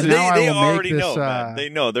places. They already know, man. They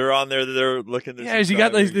know. They're on there. They're looking. Yeah, you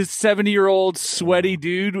got like this 70-year-old sweaty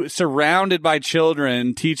dude surrounded by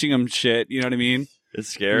children teaching them shit. You know what I mean? It's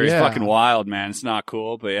scary. It's fucking wild, man. It's not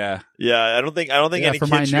cool, but yeah. Yeah, I don't think any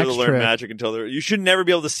kids should be able to learn magic until they're. You should never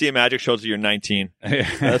be able to see a magic show until you're 19.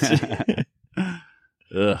 That's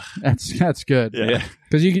Ugh. That's good. Yeah,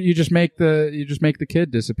 because you just make the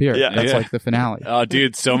kid disappear. Yeah, that's like the finale. Oh,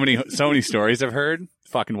 dude, so many stories I've heard.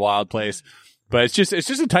 Fucking wild place. But it's just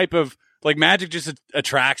a type of, like, magic just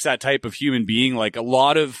attracts that type of human being. Like, a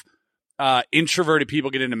lot of introverted people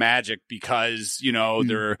get into magic because, you know,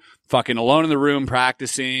 they're fucking alone in the room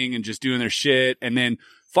practicing and just doing their shit, and then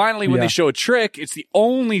finally, when they show a trick, it's the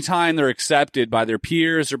only time they're accepted by their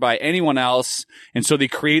peers or by anyone else. And so they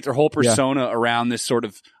create their whole persona around this sort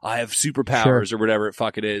of, I have superpowers or whatever it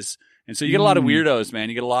fuck it is. And so you get a lot of weirdos, man.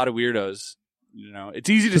 You get a lot of weirdos. You know, it's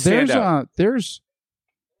easy to stand out. There's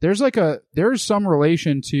some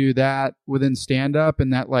relation to that within stand-up,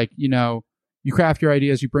 and that, like, you know, you craft your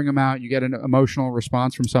ideas, you bring them out, you get an emotional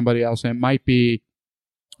response from somebody else, and it might be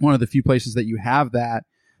one of the few places that you have that,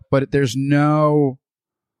 but there's no...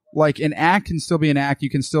 Like, an act can still be an act. You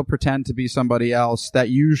can still pretend to be somebody else. That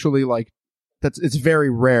usually, like, it's very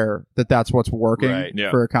rare that that's what's working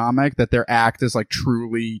for a comic, that their act is, like,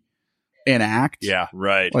 truly an act. Yeah,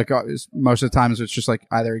 right. Like, most of the times it's just, like,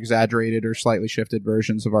 either exaggerated or slightly shifted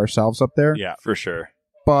versions of ourselves up there. Yeah, for sure.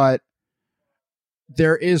 But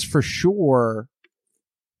there is for sure,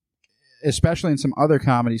 especially in some other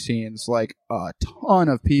comedy scenes, like, a ton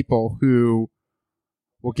of people who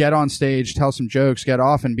will get on stage, tell some jokes, get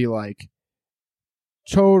off, and be like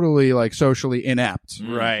totally, like, socially inept.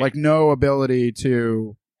 Right. Like, no ability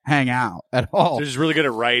to hang out at all. They're just really good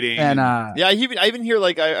at writing. And yeah, I even hear,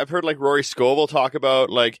 like, I've heard, like, Rory Scovel talk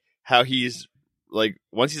about, like, how he's, like,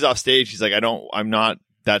 once he's off stage, he's like, I'm not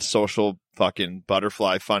that social fucking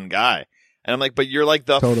butterfly fun guy. And I'm like, but you're, like,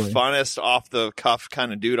 the funnest off the cuff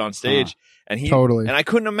kind of dude on stage. And and I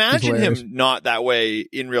couldn't imagine him not that way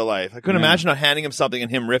in real life. I couldn't imagine not handing him something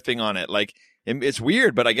and him riffing on it. Like, it's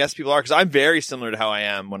weird, but I guess people are, because I'm very similar to how I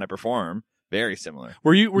am when I perform. Very similar.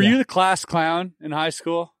 Were you the class clown in high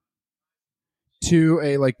school? To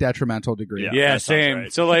a, like, detrimental degree. Yeah, same.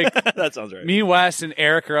 Right. So, like, that sounds right. Me, Wes, and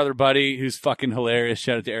Eric, our other buddy, who's fucking hilarious.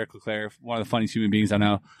 Shout out to Eric Leclerc, one of the funniest human beings I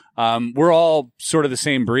know. We're all sort of the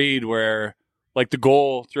same breed, where, like, the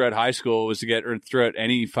goal throughout high school was to get, or throughout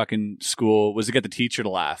any fucking school, was to get the teacher to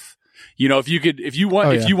laugh. You know, if you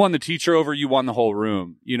won the teacher over, you won the whole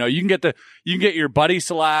room. You know, you can get your buddies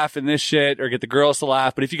to laugh and this shit, or get the girls to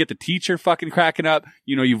laugh. But if you get the teacher fucking cracking up,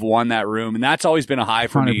 you know, you've won that room. And that's always been a high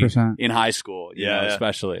for 100%. Me in high school. You know,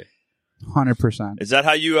 especially. 100%. Is that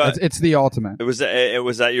how you? It's the ultimate. Was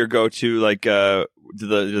that your go-to? Like, do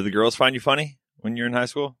the girls find you funny when you're in high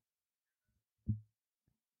school?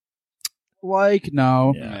 Like,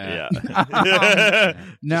 no. Yeah.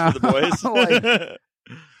 No. Just for the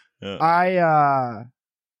boys.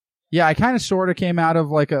 I kind of sort of came out of,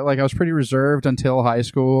 like, I was pretty reserved until high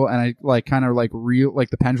school, and I, like, kind of, like,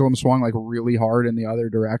 the pendulum swung, like, really hard in the other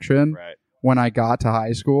direction when I got to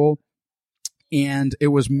high school. And it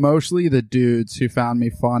was mostly the dudes who found me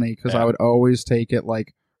funny, because I would always take it,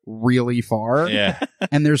 like, really far. Yeah.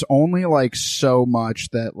 And there's only, like, so much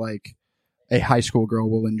that, like, a high school girl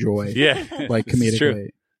will enjoy. Yeah. Like, comedically.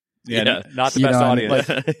 Yeah. Not the best audience.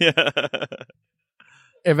 Like,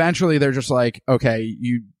 eventually they're just like, okay,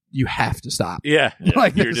 you have to stop. Yeah.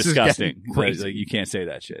 Like, you're disgusting. Like, you can't say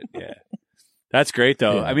that shit. Yeah. That's great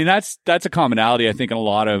though. Yeah. I mean, that's a commonality, I think, in a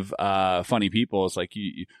lot of funny people. It's like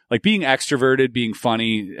you like being extroverted, being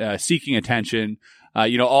funny, seeking attention.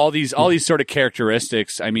 You know, all these sort of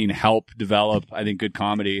characteristics, I mean, help develop, I think, good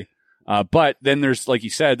comedy. But then there's, like you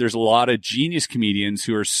said, there's a lot of genius comedians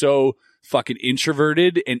who are so fucking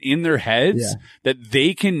introverted and in their heads that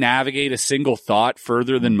they can navigate a single thought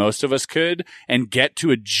further than most of us could and get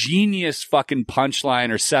to a genius fucking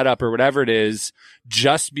punchline or setup or whatever it is,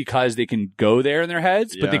 just because they can go there in their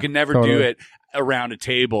heads, but they can never do it around a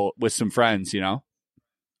table with some friends, you know?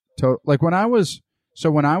 Like, when I was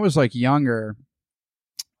like younger,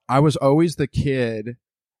 I was always the kid.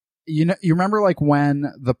 You know, you remember, like, when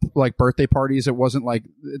the, like, birthday parties,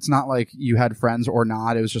 it's not like you had friends or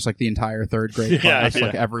not. It was just, like, the entire third grade class.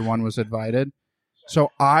 Like, everyone was invited.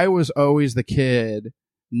 So I was always the kid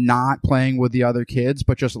not playing with the other kids,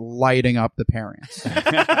 but just lighting up the parents.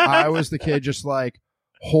 I was the kid just, like,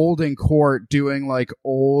 holding court, doing, like,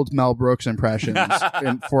 old Mel Brooks impressions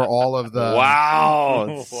for all of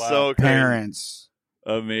the so parents.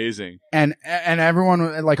 Amazing. And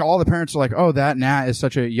everyone, like all the parents are like, oh, that Nat is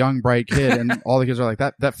such a young, bright kid. And all the kids are like,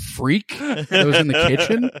 that freak that was in the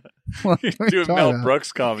kitchen? Doing Mel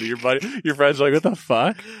Brooks comedy. Your friends are like, what the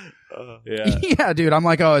fuck? Yeah. Yeah, dude. I'm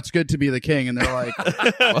like, oh, it's good to be the king. And they're like,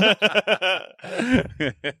 what?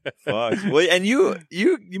 Fuck. Well, and you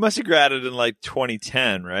must have graduated in like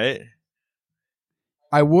 2010, right?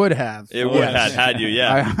 I would have. It would have had you,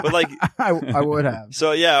 yeah. But like, I would have.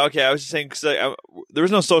 So yeah, okay. I was just saying because there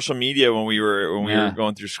was no social media when we were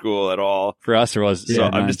going through school at all. For us, there was. So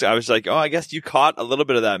I was like, oh, I guess you caught a little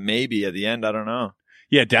bit of that maybe at the end. I don't know.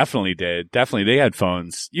 Yeah, definitely did. Definitely, they had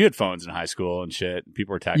phones. You had phones in high school and shit.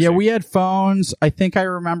 People were texting. Yeah, we had phones. I think I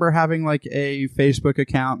remember having like a Facebook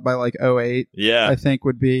account by like 2008. Yeah, I think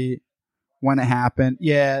would be when it happened.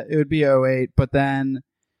 Yeah, it would be 2008. But then.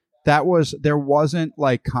 There wasn't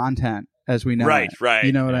like content as we know. Right.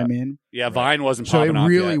 You know what I mean? Yeah, Vine wasn't so popping it off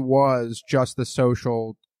really yet. was just the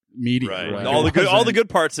social media. Right. All the good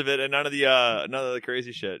parts of it and none of the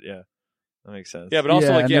crazy shit. Yeah. That makes sense. Yeah, but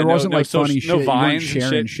also there wasn't like funny shit. No Vines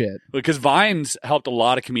sharing shit. Because Vines helped a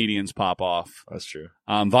lot of comedians pop off. That's true.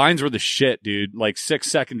 Vines were the shit, dude. Like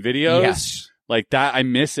 6-second videos. Yes. Like that, I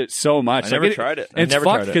miss it so much. I never tried it. It's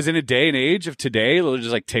fucked because in a day and age of today,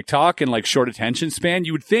 just like TikTok and like short attention span,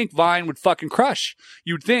 you would think Vine would fucking crush.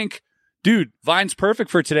 You would think, dude, Vine's perfect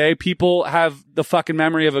for today. People have the fucking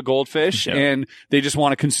memory of a goldfish and they just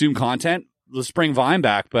want to consume content. Let's bring Vine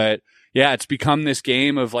back. But yeah, it's become this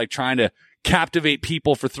game of like trying to captivate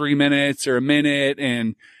people for 3 minutes or a minute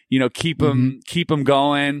and, keep them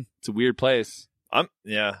going. It's a weird place. I'm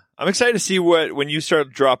excited to see when you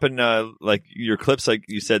start dropping like your clips, like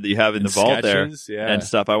you said that you have in the vault there and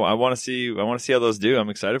stuff. I want to see how those do. I'm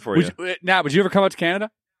excited for you. Nat, would you ever come out to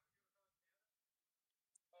Canada?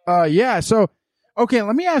 Yeah. So, okay,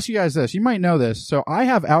 let me ask you guys this. You might know this. So, I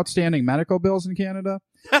have outstanding medical bills in Canada,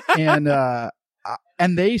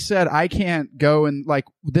 and they said I can't go and like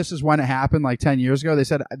this is when it happened like 10 years ago. They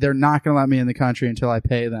said they're not going to let me in the country until I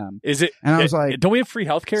pay them. Is it? And I was like, don't we have free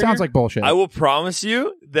healthcare? Sounds here? like bullshit. I will promise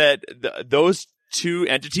you that those two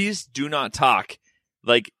entities do not talk.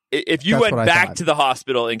 Like if you went back to the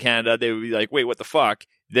hospital in Canada, they would be like, wait, what the fuck?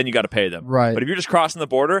 Then you got to pay them. Right. But if you're just crossing the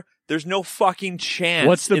border, there's no fucking chance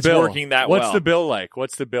What's the it's bill? Working that well. What's the bill like?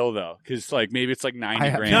 What's the bill though? Because like maybe it's like 90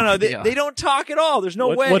 grand. No, they don't talk at all. There's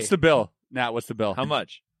no way. What's the bill? Nat, what's the bill? How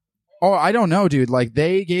much? Oh, I don't know, dude. Like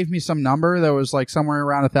they gave me some number that was like somewhere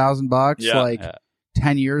around $1,000,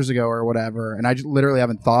 10 years ago or whatever, and I just literally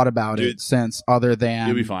haven't thought about it since. Other than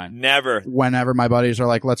you'll be fine. Never. Whenever my buddies are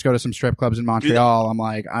like, "Let's go to some strip clubs in Montreal," I'm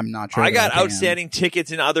like, "I'm not sure." I got outstanding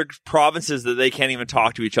tickets in other provinces that they can't even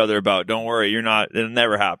talk to each other about. Don't worry, you're not. It'll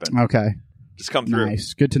never happen. Okay, just come through.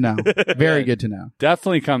 Nice, good to know. Very good to know.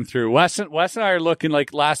 Definitely come through. Wes and I are looking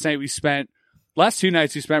like last 2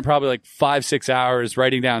 nights we spent probably like 5-6 hours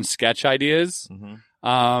writing down sketch ideas.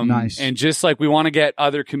 Mm-hmm. Nice. And just like we want to get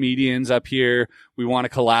other comedians up here. We want to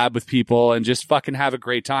collab with people and just fucking have a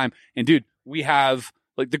great time. And dude, we have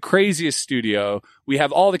like the craziest studio. We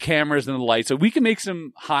have all the cameras and the lights. So we can make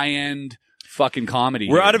some high-end fucking comedy.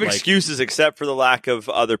 We're out of excuses except for the lack of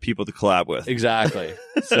other people to collab with. Exactly.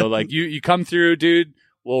 So like you come through, dude.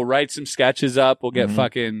 We'll write some sketches up. We'll get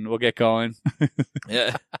we'll get going.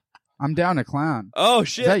 Yeah. I'm down to clown. Oh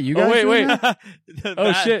shit! Is that you guys? Oh wait.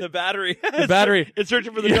 Shit! The battery. The battery. It's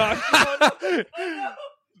searching for the dog.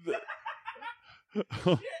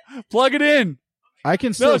 Plug it in. I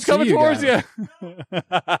can still. No, it's coming see you towards guys. you.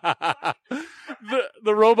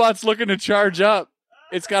 The robot's looking to charge up.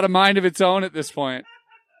 It's got a mind of its own at this point.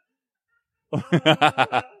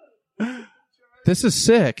 This is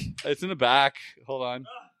sick. It's in the back. Hold on.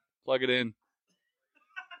 Plug it in.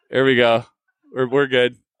 There we go. We're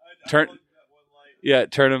good. Turn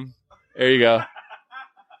them. There you go.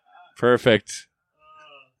 Perfect.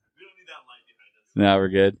 We don't need that light behind us. No, we're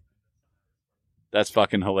good. That's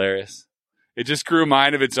fucking hilarious. It just grew a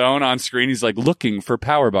mind of its own on screen. He's like looking for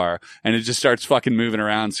power bar, and it just starts fucking moving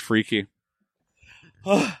around. It's freaky.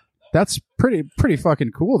 That's pretty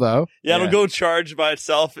fucking cool, though. Yeah, it'll go charge by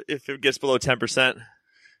itself if it gets below 10%.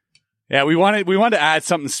 Yeah, we wanted to add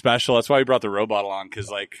something special. That's why we brought the robot along, because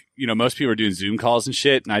like, most people are doing Zoom calls and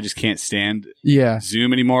shit, and I just can't stand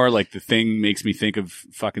Zoom anymore. Like the thing makes me think of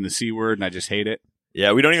fucking the C word, and I just hate it.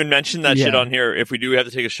 Yeah, we don't even mention that shit on here. If we do, we have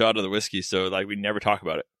to take a shot of the whiskey, so like we never talk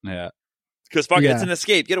about it. Yeah. Because fuck it, it's an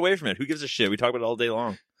escape. Get away from it. Who gives a shit? We talk about it all day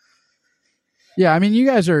long. Yeah, I mean, you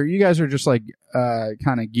guys are just like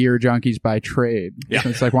kind of gear junkies by trade. Yeah.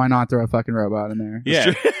 It's like, why not throw a fucking robot in there?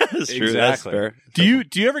 Yeah, that's true. Exactly. That's fair. Do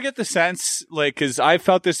you ever get the sense, like, because I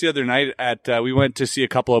felt this the other night at we went to see a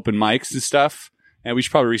couple open mics and stuff, And we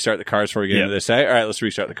should probably restart the cards before we get into this. Eh? All right, let's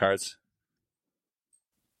restart the cards.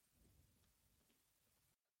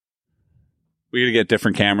 We got to get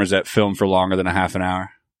different cameras that film for longer than a half an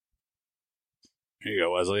hour. Here you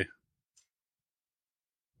go, Wesley.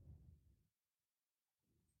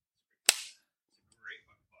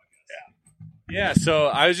 Yeah, so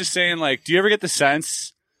I was just saying, like, do you ever get the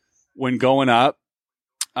sense when going up,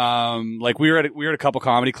 like we were at a couple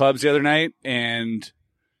comedy clubs the other night, and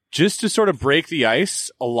just to sort of break the ice,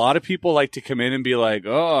 a lot of people like to come in and be like,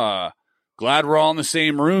 "Oh, glad we're all in the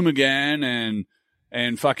same room again,"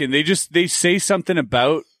 and fucking they say something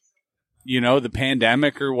about, you know, the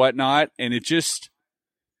pandemic or whatnot, and it just,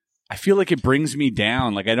 I feel like it brings me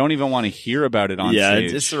down. Like I don't even want to hear about it on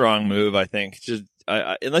stage. Yeah, it's the wrong move. I think just.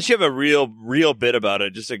 Unless you have a real bit about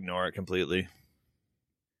it, just ignore it completely.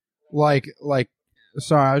 Like,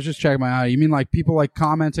 sorry, I was just checking my audio. You mean like people like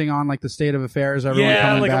commenting on like the state of affairs? Everyone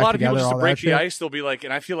coming like back a lot of together, people just to break the shit? ice. They'll be like,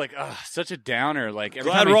 and I feel like, such a downer. Like every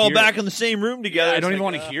glad time we're I all hear back it, in the same room together. I don't even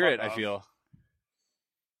want to hear it. I feel.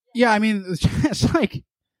 Yeah, I mean, it's like,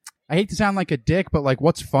 I hate to sound like a dick, but like,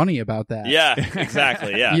 what's funny about that? Yeah,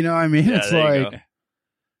 exactly. Yeah, you know what I mean? Yeah, it's like,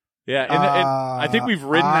 yeah, and I think we've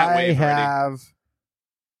ridden that wave already. I have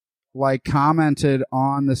like commented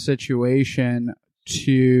on the situation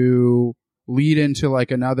to lead into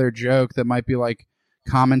like another joke that might be like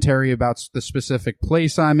commentary about the specific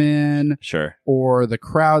place I'm in, sure, or the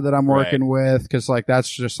crowd that I'm working with, because like that's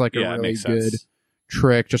just like a really good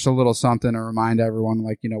trick, just a little something to remind everyone,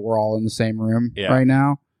 like, you know, we're all in the same room right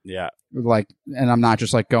now. Yeah, like, and I'm not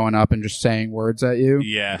just like going up and just saying words at you.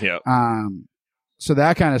 Yeah. So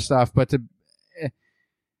that kind of stuff, but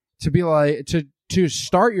to be like to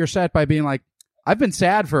start your set by being like, I've been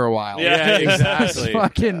sad for a while. Yeah, exactly. It's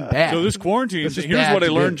fucking bad. So this quarantine, here's what I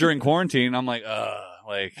learned during quarantine. I'm like,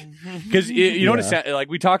 like, because you know what it's like.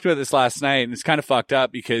 We talked about this last night, and it's kind of fucked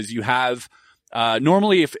up because you have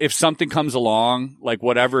normally if something comes along, like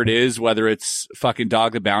whatever it is, whether it's fucking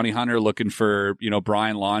Dog the Bounty Hunter looking for, you know,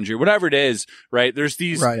 Brian Laundrie, whatever it is, right? There's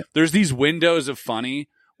these windows of funny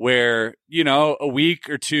where, you know, a week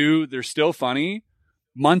or two they're still funny.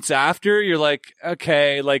 Months after, you're like,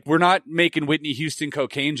 okay, like we're not making Whitney Houston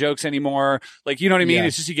cocaine jokes anymore. Like, you know what I mean? Yeah.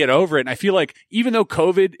 It's just you get over it. And I feel like even though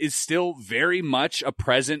COVID is still very much a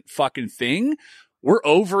present fucking thing, we're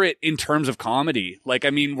over it in terms of comedy. Like, I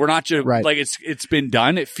mean, we're not just like it's been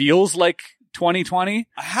done. It feels like 2020.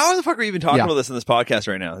 How the fuck are you even talking about this in this podcast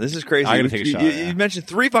right now? This is crazy. I gotta take a shot. You mentioned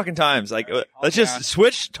 3 fucking times. Like, let's just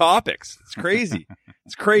switch topics. It's crazy.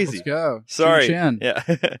 It's crazy. Let's go. Sorry. Chin. Yeah.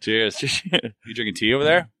 Cheers. You drinking tea over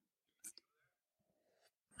there?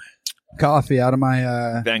 Coffee out of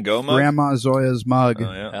my Van Gogh mug? Grandma Zoya's mug.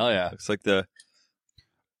 Oh, yeah. Hell yeah. Looks like the...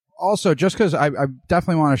 Also, just because I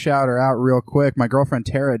definitely want to shout her out real quick, my girlfriend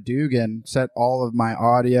Tara Dugan set all of my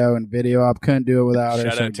audio and video up. Couldn't do it without her.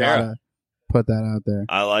 Shout out Tara. Put that out there.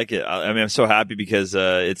 I like it. I mean, I'm so happy because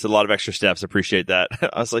it's a lot of extra steps. Appreciate that.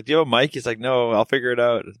 I was like, do you have a mic? He's like, no, I'll figure it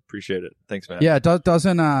out. Appreciate it. Thanks, man. Yeah, it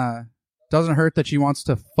doesn't hurt that she wants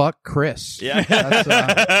to fuck Chris. Yeah.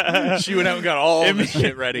 That's, she went out and got all of the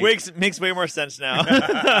shit ready. Makes way more sense now.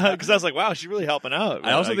 Because I was like, wow, she's really helping out.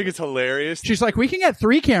 I also think it's hilarious. She's like, we can get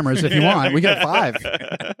 3 cameras if you want. We get 5.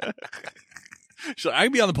 She's like, I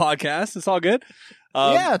can be on the podcast. It's all good.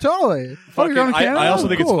 Yeah, totally. I also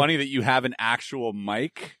think it's funny that you have an actual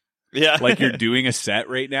mic. Yeah. Like you're doing a set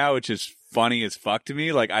right now, which is funny as fuck to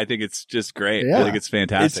me. Like, I think it's just great. Yeah. I think it's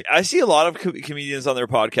fantastic. I see a lot of comedians on their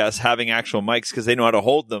podcasts having actual mics because they know how to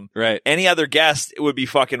hold them. Right. Any other guest would be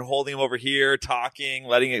fucking holding them over here, talking,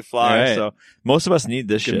 letting it fly. Right. So most of us need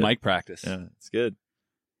this good shit. mic practice. Yeah, it's good.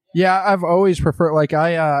 Yeah, I've always preferred, like,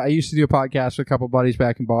 I used to do a podcast with a couple buddies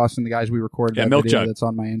back in Boston, the guys we recorded that Milk video Jug. that's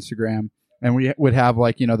on my Instagram. And we would have,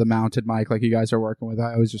 like, you know, the mounted mic like you guys are working with.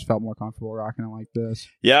 I always just felt more comfortable rocking it like this.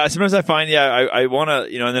 Yeah, sometimes I find, I want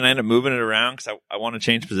to, you know, and then I end up moving it around because I want to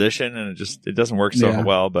change position and it doesn't work so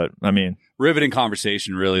well. But, I mean. Riveting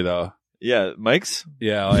conversation, really, though. Yeah, mics?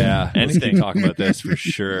 Yeah, oh yeah. Anything. Talk about this for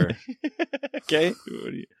sure. Okay.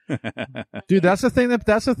 Dude, that's the thing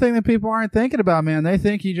that people aren't thinking about, man. They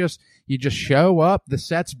think you just show up, the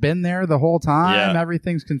set's been there the whole time,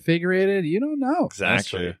 everything's configured. You don't know.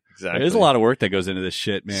 Exactly. There's a lot of work that goes into this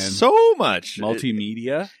shit, man. So much.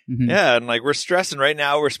 Multimedia. Yeah, and like we're stressing right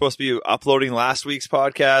now. We're supposed to be uploading last week's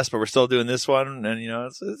podcast, but we're still doing this one. And, you know,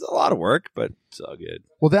 it's a lot of work, but it's all good.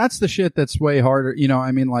 Well, that's the shit that's way harder. You know,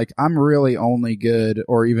 I mean, like, I'm really only good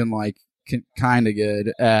or even like kind of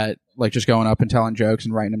good at like just going up and telling jokes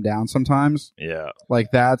and writing them down sometimes. Yeah.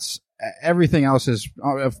 Like that's everything else is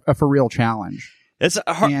a for real challenge. It's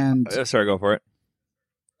a hard. And sorry, go for it.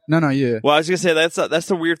 No, you. Well, I was gonna say that's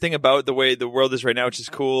the weird thing about the way the world is right now, which is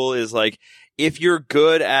cool. Is like if you're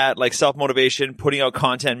good at like self motivation, putting out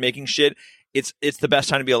content, making shit. It's the best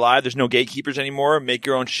time to be alive. There's no gatekeepers anymore. Make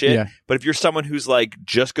your own shit. Yeah. But if you're someone who's like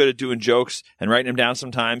just good at doing jokes and writing them down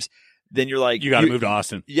sometimes, then you're like you got to move to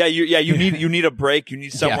Austin. Yeah, you need a break. You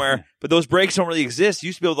need somewhere. Yeah. But those breaks don't really exist. You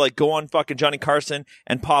used to be able to like go on fucking Johnny Carson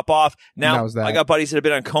and pop off. Now I got buddies that have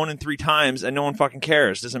been on Conan 3 times and no one fucking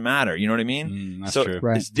cares. Doesn't matter. You know what I mean? That's true.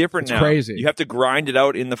 Right. It's different it's now. Crazy. You have to grind it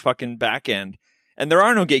out in the fucking back end. And there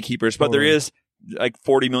are no gatekeepers, but there is like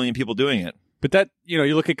 40 million people doing it. But that,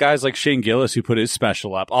 you look at guys like Shane Gillis who put his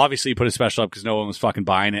special up. Obviously, he put his special up because no one was fucking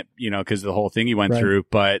buying it, because of the whole thing he went through.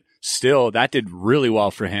 But still, that did really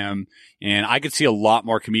well for him. And I could see a lot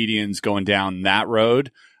more comedians going down that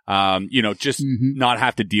road. Just not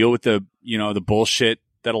have to deal with the bullshit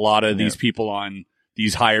that a lot of these people on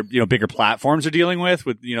these higher, bigger platforms are dealing with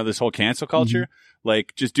this whole cancel culture.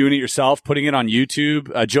 Like just doing it yourself, putting it on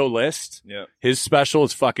YouTube. Joe List, his special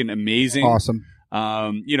is fucking amazing. Awesome.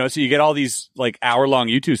 So you get all these like hour-long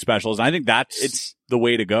YouTube specials, and I think it's the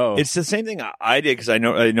way to go. It's the same thing I did because I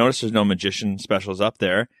noticed there's no magician specials up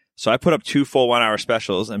there. So I put up 2 full 1-hour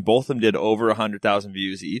specials, and both of them did over 100,000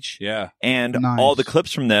 views each. Yeah. And all the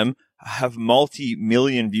clips from them have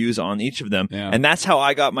multi-million views on each of them. Yeah. And that's how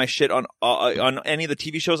I got my shit on any of the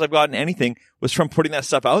TV shows I've gotten, anything, was from putting that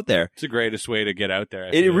stuff out there. It's the greatest way to get out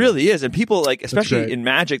there. It really is. And people, like, especially in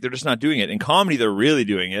magic, they're just not doing it. In comedy, they're really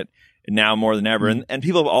doing it now more than ever. And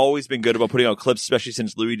people have always been good about putting out clips, especially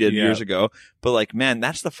since Louis did years ago. But like, man,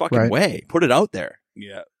 that's the fucking way. Put it out there.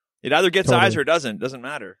 Yeah. It either gets eyes or it doesn't. Doesn't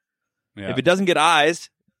matter. Yeah. If it doesn't get eyes,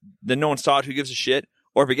 then no one saw it. Who gives a shit?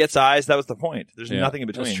 Or if it gets eyes, that was the point. There's nothing in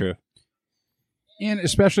between. That's true. And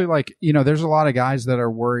especially like, there's a lot of guys that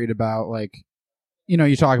are worried about like,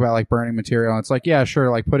 you talk about like burning material. And it's like, yeah,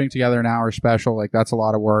 sure. Like putting together an hour special, like that's a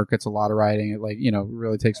lot of work. It's a lot of writing. It like,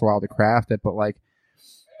 really takes a while to craft it. But like,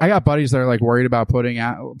 I got buddies that are like worried about putting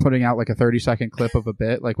out like a 30-second clip of a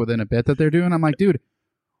bit, like within a bit that they're doing. I'm like, dude,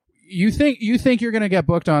 you think you're going to get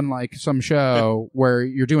booked on like some show where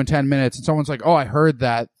you're doing 10 minutes and someone's like, oh, I heard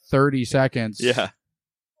that 30 seconds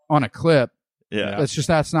on a clip. Yeah.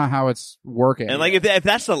 That's not how it's working. And like, if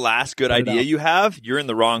that's the last good idea you have, you're in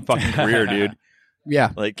the wrong fucking career, dude.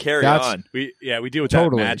 Yeah. Like carry on. We deal with that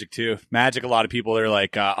in Magic too. Magic, a lot of people are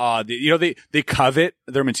like, they covet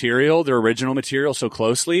their material, their original material so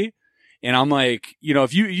closely. And I'm like,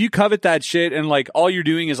 if you covet that shit and like all you're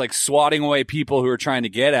doing is like swatting away people who are trying to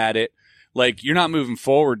get at it, like you're not moving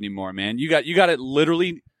forward anymore, man. You got to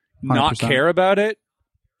literally not 100%. Care about it,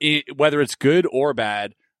 whether it's good or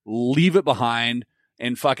bad. Leave it behind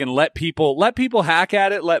and fucking let people hack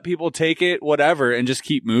at it, let people take it, whatever, and just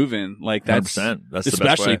keep moving. Like that's 100%. That's especially the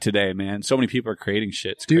best way. Today, man. So many people are creating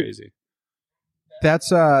shit. It's crazy.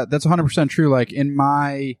 That's 100% true. Like in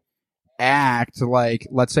my act, like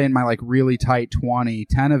let's say in my like really tight 20,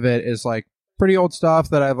 10 of it is like pretty old stuff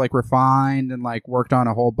that I've like refined and like worked on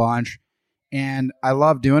a whole bunch. And I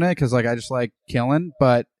love doing it because like I just like killing,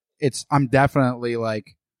 but I'm definitely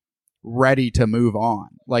like ready to move on.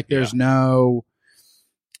 Like there's no,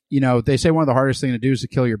 they say one of the hardest things to do is to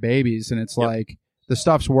kill your babies. And it's like the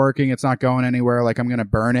stuff's working. It's not going anywhere. Like I'm going to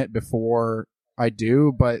burn it before I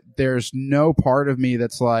do. But there's no part of me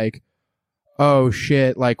that's like, oh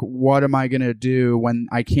shit, like what am I going to do when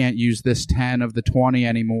I can't use this 10 of the 20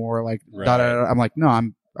 anymore? Like, I'm like, no,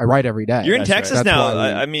 I write every day. You're in Texas now.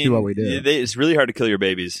 I mean, do what we do. It's really hard to kill your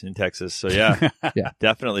babies in Texas. So yeah,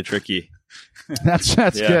 definitely tricky. That's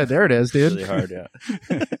good. There it is, dude. It's really hard. Yeah,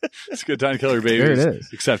 it's a good time to kill your babies. There it is,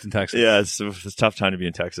 except in Texas. Yeah, it's a tough time to be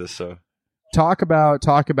in Texas. So talk about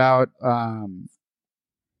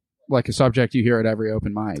like a subject you hear at every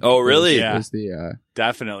open mic. Oh, really? Yeah,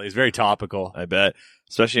 definitely. It's very topical. I bet,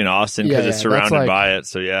 especially in Austin because it's surrounded by it.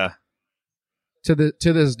 So yeah. To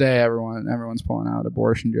this day, everyone's pulling out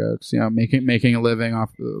abortion jokes. Making a living off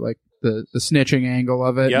the snitching angle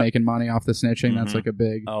of it, making money off the snitching. That's like a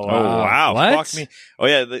big. Oh wow! What? Fuck me. Oh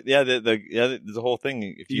yeah, the whole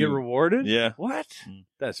thing. If you get rewarded, what?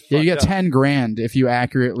 That's you get $10,000 if you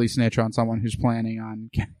accurately snitch on someone who's planning on.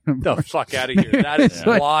 The fuck out of here! That is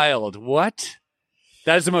wild. What?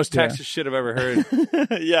 That is the most Texas shit I've ever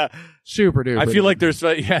heard. Yeah, super duper. I feel like there's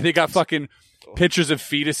they got fucking pictures of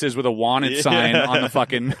fetuses with a wanted sign on the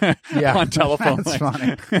fucking on telephone. That's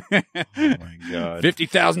funny. Oh my god!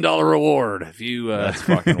 $50,000 reward if you that's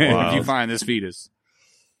fucking wild. If you find this fetus.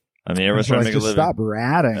 I mean, everyone's trying to make a living. Stop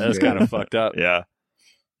ratting. That's kind of fucked up. Yeah,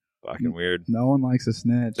 fucking weird. No one likes a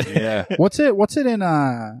snitch. Yeah. What's it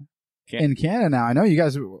in Canada now? I know you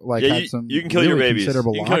guys like had some. You can kill your babies.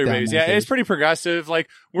 Considerable you can kill your babies. Yeah, it's pretty progressive. Like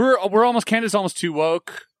Canada's almost too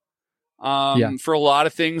woke. for a lot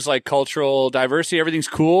of things like cultural diversity. Everything's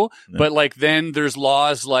cool, but like then there's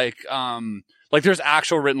laws like there's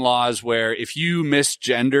actual written laws where if you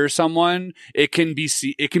misgender someone, it can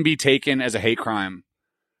be taken as a hate crime.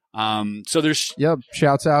 So there's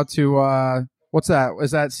shouts out to what's that?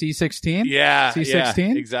 Is that C16? Yeah, C16.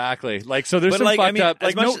 Yeah, exactly. Like so, there's some fucked up.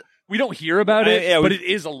 Like, we don't hear about it, but it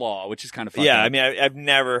is a law, which is kind of fucked up. I mean, I've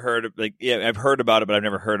never heard of I've heard about it, but I've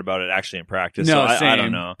never heard about it actually in practice. No, so same. I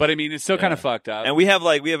don't know. But I mean, it's still kind of fucked up. And we have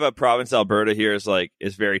a province, Alberta here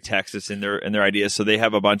is very Texas in their ideas. So they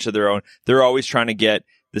have a bunch of their own. They're always trying to get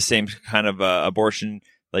the same kind of abortion.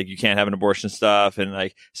 Like you can't have an abortion stuff, and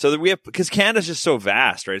like so that we have because Canada's just so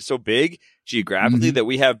vast, right? It's so big geographically that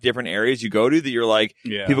we have different areas you go to that you're like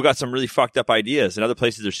people got some really fucked up ideas, and other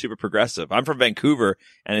places are super progressive. I'm from Vancouver,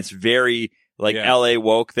 and it's very like LA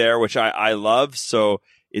woke there, which I love. So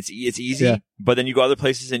it's easy, but then you go other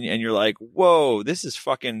places and you're like, whoa, this is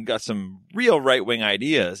fucking got some real right wing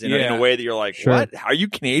ideas in a way that you're like, what? Are you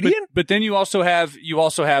Canadian? But then you also have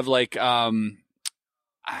like I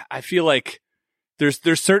feel like.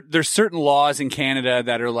 There's certain laws in Canada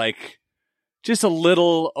that are like just a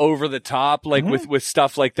little over the top, like with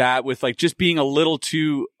stuff like that, with like just being a little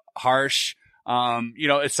too harsh.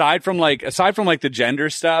 Aside from the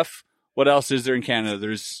gender stuff, what else is there in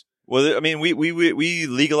Canada? Well, I mean, we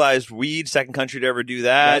legalized weed, second country to ever do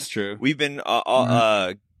that. That's true. We've been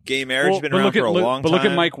gay marriage has been around for a long time. But look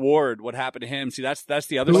at Mike Ward. What happened to him? See, that's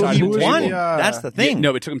the other side. He won. That's the thing.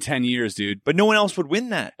 No, it took him 10 years, dude. But no one else would win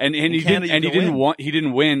that. And he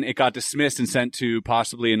didn't win. It got dismissed and sent to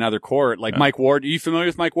possibly another court. Like Mike Ward. Are you familiar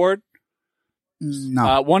with Mike Ward?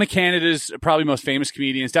 No. One of Canada's probably most famous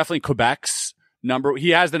comedians. Definitely Quebec's he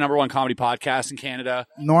has the #1 comedy podcast in Canada.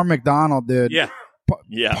 Norm Macdonald, dude. Yeah.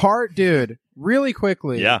 Dude. Really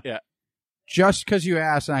quickly. Yeah. Just because you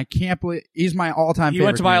asked, and I can't believe he's my all-time favorite. He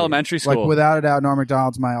went to my elementary school. Like, without a doubt, Norm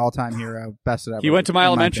Macdonald's my all-time hero. Best ever. He went to my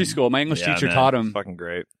elementary school. My English teacher taught him. Fucking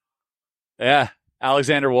great. Yeah.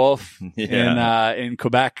 Alexander Wolf in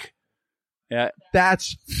Quebec. Yeah.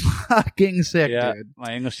 That's fucking sick, dude.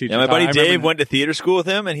 My English teacher. Yeah, my buddy Dave went to theater school with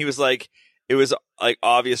him, and he was like, it was like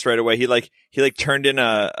obvious right away. He turned in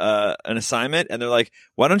an assignment, and they're like,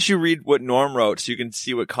 "Why don't you read what Norm wrote so you can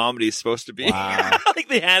see what comedy is supposed to be?" Wow. Like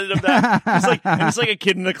they handed him that. It's like a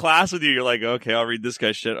kid in the class with you. You're like, "Okay, I'll read this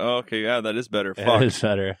guy's shit." Oh, okay, yeah, that is better. Fuck, that is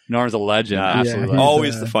better. Norm's a legend. Absolutely,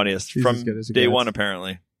 always the funniest from day one,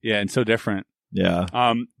 apparently. Yeah, and so different. Yeah.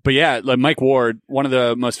 But yeah, like Mike Ward, one of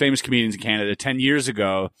the most famous comedians in Canada, 10 years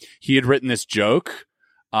ago, he had written this joke.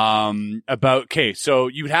 So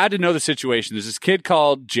you had to know the situation. There's this kid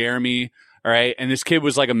called Jeremy, all right, and this kid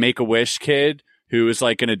was like a Make-A-Wish kid who was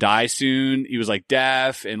like gonna die soon. He was like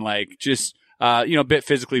deaf and like just a bit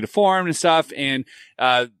physically deformed and stuff. And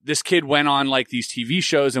this kid went on like these TV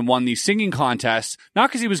shows and won these singing contests, not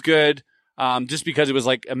because he was good, just because it was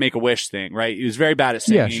like a Make-A-Wish thing, right? He was very bad at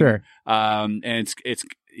singing. Yeah, sure. And it's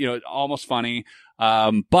almost funny,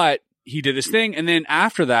 but he did this thing, and then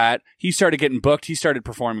after that, he started getting booked. He started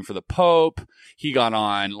performing for the Pope. He got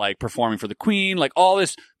on, like, performing for the Queen, like, all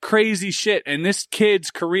this crazy shit. And this kid's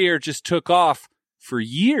career just took off for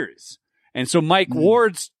years. And so Mike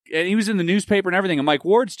Ward's, and he was in the newspaper and everything, and Mike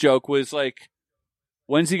Ward's joke was, like,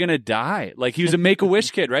 when's he going to die? Like, he was a Make-A-Wish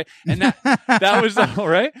kid, right? And that was,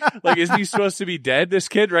 right? Like, isn't he supposed to be dead, this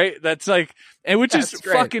kid, right? That's, like, and which is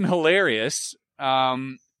fucking hilarious.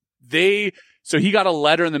 So he got a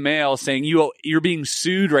letter in the mail saying you're being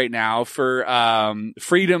sued right now for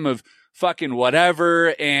freedom of fucking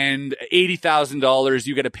whatever, and $80,000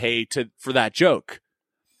 you got to pay for that joke.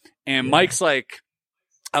 And Mike's like,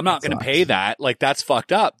 I'm not going to pay that. Like, that's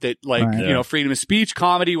fucked up. That freedom of speech,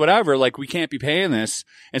 comedy, whatever. Like, we can't be paying this.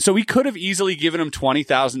 And so we could have easily given him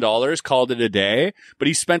 $20,000, called it a day. But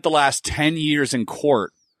he spent the last 10 years in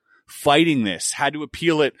court fighting this. Had to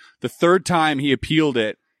appeal it. The third time he appealed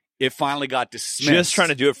it, it finally got dismissed. Just trying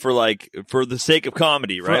to do it for the sake of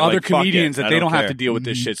comedy, right? For other comedians that they don't have to deal with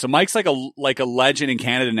this shit. So Mike's like a legend in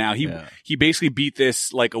Canada now. He basically beat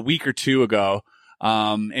this like a week or two ago.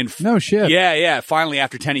 And no shit. Yeah. Finally,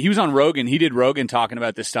 after 10, he was on Rogan. He did Rogan talking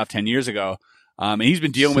about this stuff 10 years ago. And he's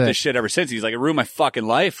been dealing with this shit ever since. He's like, it ruined my fucking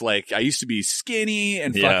life. Like, I used to be skinny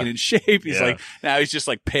and fucking in shape. He's like, now he's just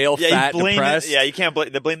like pale, fat, depressed. You can't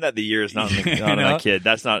blame that the years, not on the kid.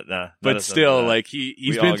 That's not, but still, like,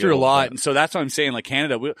 he's been through a lot. And so that's what I'm saying. Like,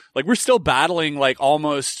 Canada, we're still battling, like,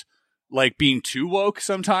 almost like being too woke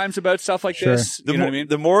sometimes about stuff like this. You know what I mean?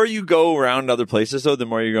 The more you go around other places, though, the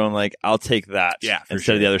more you're going like, I'll take that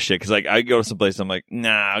instead of the other shit. Because like I go to some place, I'm like,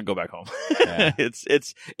 nah, I'll go back home. Yeah.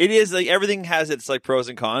 it is like everything has its like pros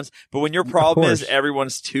and cons. But when your problem is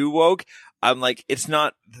everyone's too woke, I'm like, it's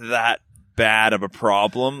not that bad of a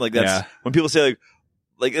problem. Like that's when people say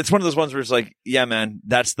like it's one of those ones where it's like, yeah, man,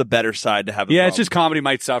 that's the better side to have. A problem. It's just comedy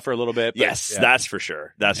might suffer a little bit. But, yes, that's for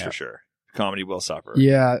sure. That's for sure. Comedy will suffer.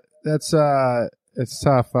 Yeah, that's it's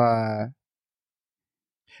tough.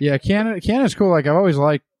 Yeah, Canada's cool. Like I've always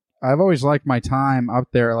liked my time up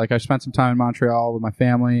there. Like I spent some time in Montreal with my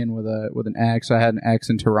family and with an ex. I had an ex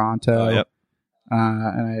in Toronto. Yep.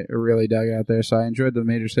 And I really dug out there, so I enjoyed the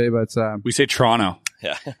major city. But we say Toronto.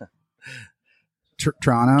 Yeah.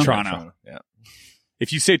 Toronto. Yeah.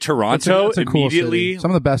 If you say Toronto, it's a cool immediately city.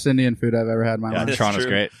 Some of the best Indian food I've ever had in my life. Toronto's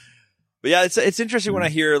great. But yeah, it's interesting when I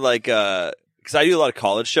hear like because I do a lot of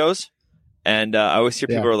college shows, and I always hear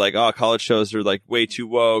people are like, "Oh, college shows are like way too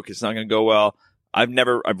woke. It's not going to go well." I've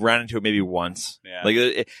ran into it maybe once. Yeah.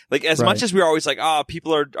 Like as much as we're always like, "Oh,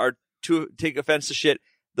 people are too take offense to shit."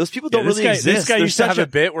 Those people don't really exist. This guy used to have a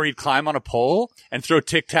bit where he'd climb on a pole and throw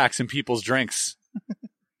Tic Tacs in people's drinks.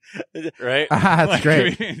 Right? That's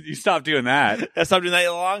great. I mean, you stopped doing that. I stopped doing that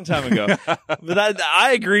a long time ago. But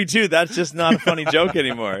I agree too. That's just not a funny joke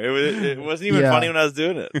anymore. It wasn't even funny when I was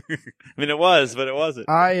doing it. I mean, it was, but it wasn't.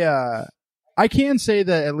 I can say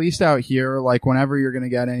that at least out here, like whenever you're going to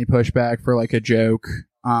get any pushback for like a joke,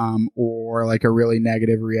 or like a really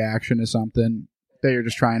negative reaction to something that you're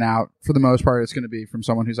just trying out, for the most part, it's going to be from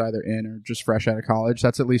someone who's either in or just fresh out of college.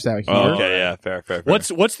 That's at least out here. Oh, okay, yeah, fair. What's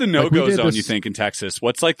the no-go zone, you think, in Texas?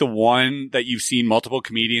 What's like the one that you've seen multiple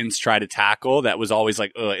comedians try to tackle that was always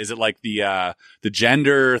like, is it like the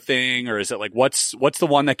gender thing, or is it like what's the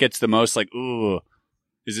one that gets the most like,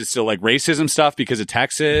 is it still like racism stuff because of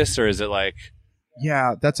Texas, or is it like?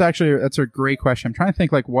 Yeah, that's a great question. I'm trying to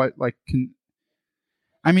think like what like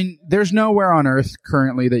I mean, there's nowhere on earth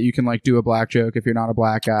currently that you can like do a black joke if you're not a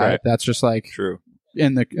black guy. Right. That's just like true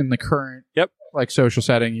in the current like social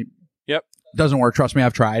setting. Doesn't work. Trust me,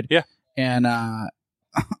 I've tried. Yeah. And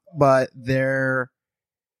but I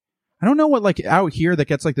don't know what like out here that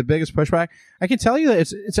gets like the biggest pushback. I can tell you that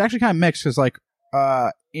it's actually kind of mixed because like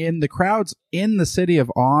in the crowds in the city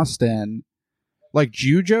of Austin, like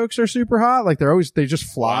Jew jokes are super hot. Like they just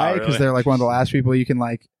fly because they're like one of the last people you can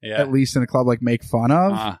like at least in the club like make fun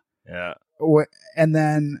of. Yeah. And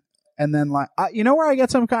then like you know where I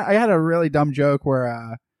get some kind. I had a really dumb joke where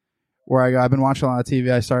I've been watching a lot of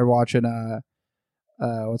TV. I started watching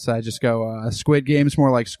what's that? I just go Squid Games,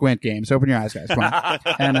 more like Squint Games. Open your eyes, guys. Come on.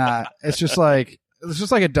 And it's just like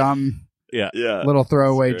a dumb. Yeah. Little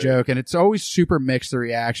throwaway joke, and it's always super mixed, the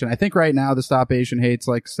reaction. I think right now the Stop Asian Hate's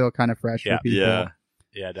like still kind of fresh for people.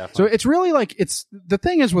 Yeah, definitely. So it's really like the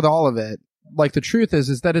thing is with all of it, like the truth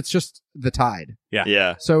is that it's just the tide.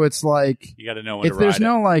 Yeah. So it's like you got to know when to ride there's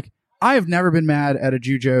no like I have never been mad at a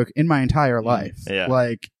Jew joke in my entire life. Yeah.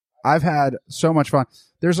 Like I've had so much fun.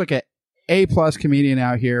 There's like A+ comedian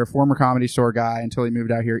out here, former Comedy Store guy until he moved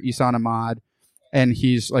out here, Isan Ahmad. And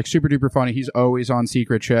he's like super duper funny. He's always on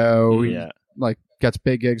Secret Show. He like gets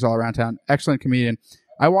big gigs all around town. Excellent comedian.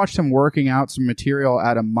 I watched him working out some material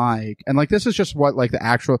at a mic. And like this is just what like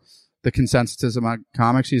the consensus is among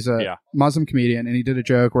comics. He's a Muslim comedian, and he did a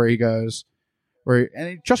joke where he goes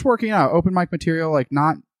just working out, open mic material, like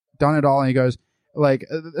not done at all. And he goes like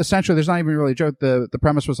essentially there's not even really a joke. The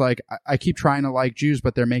premise was like I keep trying to like Jews,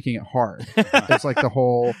 but they're making it hard. That's like the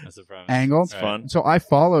whole angle. It's fun. So I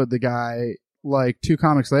followed the guy like 2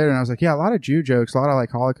 comics later, and I was like, yeah, a lot of Jew jokes, a lot of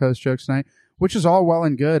like Holocaust jokes tonight, which is all well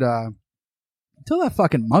and good until that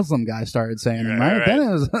fucking Muslim guy started saying them, right? Then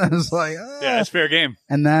it was like, yeah, it's fair game.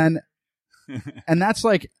 And then and that's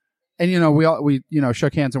like, and you know, we you know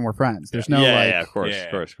shook hands and we're friends. There's no of course.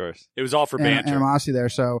 It was all for banter, animosity there.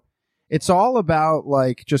 So it's all about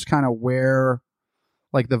like just kind of where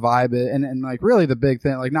like the vibe is, and like really the big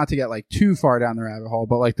thing, like not to get like too far down the rabbit hole,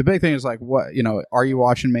 but like the big thing is like what, you know, are you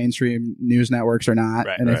watching mainstream news networks or not?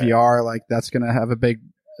 And if you are, like that's going to have a big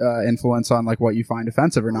influence on like what you find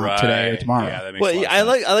offensive or not today or tomorrow. Yeah, that makes a lot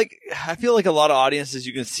of sense. I feel like a lot of audiences,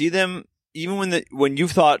 you can see them even when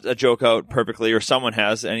you've thought a joke out perfectly, or someone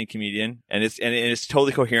has, any comedian, and it's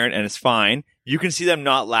totally coherent and it's fine. You can see them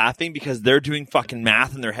not laughing because they're doing fucking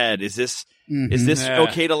math in their head. Is this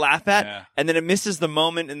okay to laugh at? Yeah. And then it misses the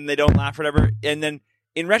moment and they don't laugh or whatever. And then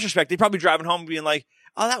in retrospect, they're probably driving home being like,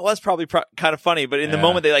 oh, that was probably kind of funny. But in the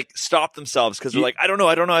moment, they like stop themselves because they're like, I don't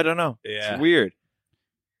know. Yeah. It's weird.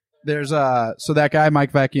 There's so that guy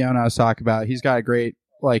Mike Vecchione I was talking about, he's got a great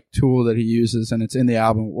like tool that he uses, and it's in the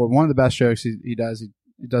album. Well, one of the best jokes he does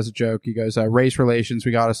a joke. He goes, race relations,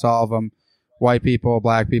 we got to solve them. White people,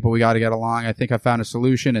 black people, we got to get along. I think I found a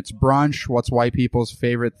solution. It's brunch. What's white people's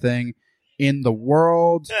favorite thing in the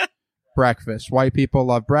world? Breakfast. White people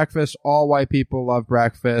love breakfast. All white people love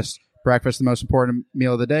breakfast. Breakfast, the most important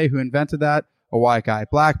meal of the day. Who invented that? a white guy.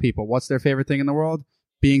 Black people, what's their favorite thing in the world?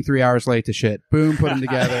 Being 3 hours late to shit. Boom, put them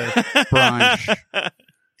together. Brunch.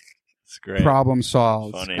 It's great. Problem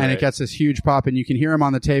solved. Funny, and right? it gets this huge pop, and you can hear him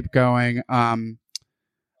on the tape going,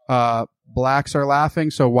 blacks are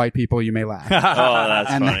laughing, so white people, you may laugh. Oh,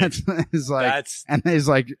 that's And funny. he's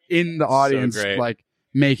like in the audience, great. like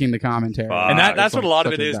making the commentary. And that's what like a lot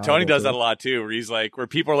of such it a is. Tony valuable does that a tool. lot too, where he's like, where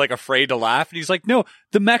people are like afraid to laugh, and he's like, no,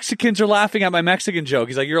 the Mexicans are laughing at my Mexican joke.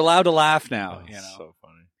 He's like, you're allowed to laugh now. You know, So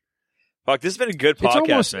funny. Fuck, this has been a good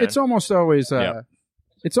podcast, man. It's almost always Yep.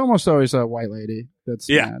 it's almost always a white lady that's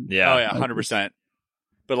mad. Yeah. Oh yeah, 100%.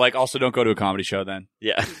 But like, also don't go to a comedy show then.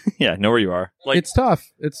 Yeah. Yeah, know where you are. Like, It's tough.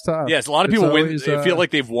 yes, a lot of It's people win. always, They feel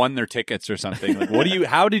like they've won their tickets or something. Like,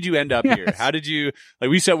 how did you end up here? Yes. How did you, like,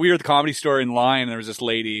 we were at the Comedy Store in line, and there was this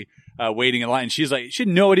lady waiting in line, and she's like, she had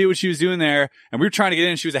no idea what she was doing there, and we were trying to get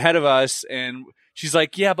in, and she was ahead of us, and she's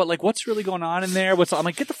like, yeah, but like, what's really going on in there? I'm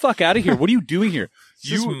like, get the fuck out of here. What are you doing here?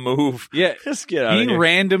 Just move. Yeah. Just get out of Being here.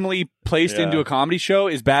 randomly placed Yeah. into a comedy show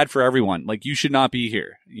is bad for everyone. Like, you should not be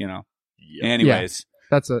here, you know? Yep. Anyways.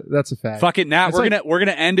 That's a fact. Fuck it, Nat. It's We're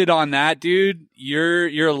gonna end it on that, dude.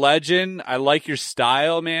 You're a legend. I like your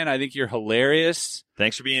style, man. I think you're hilarious.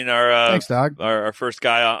 Thanks for being our Thanks, dog. our first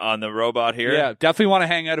guy on the robot here. Yeah, definitely want to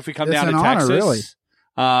hang out if we come It's down an to honor, Texas.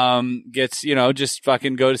 really. Gets just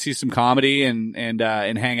fucking go to see some comedy and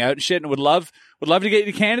hang out and shit. And would love to get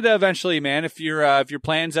you to Canada eventually, man. If your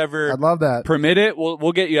plans ever I'd love that. permit it,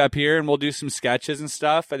 we'll get you up here and we'll do some sketches and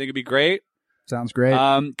stuff. I think it'd be great. Sounds great.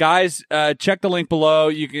 Guys, check the link below.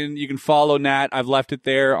 You can follow Nat. I've left it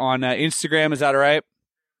there on Instagram. Is that all right?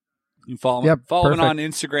 You can follow him. Follow him on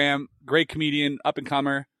Instagram. Great comedian, up and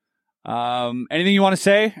comer. Anything you want to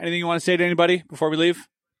say? Anything you want to say to anybody before we leave?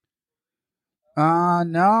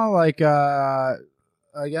 No, like, yeah,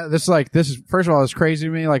 this is first of all, it's crazy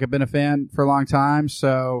to me. Like, I've been a fan for a long time.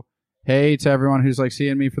 So, hey, to everyone who's like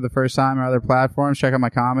seeing me for the first time on other platforms, check out my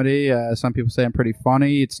comedy. Some people say I'm pretty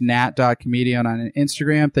funny. It's nat.comedian on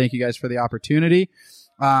Instagram. Thank you guys for the opportunity.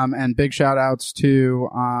 And big shout outs to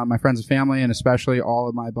my friends and family, and especially all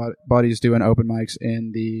of my buddies doing open mics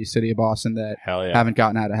in the city of Boston that haven't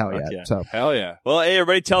gotten out of hell yet. Yeah. So hell yeah. Well, hey,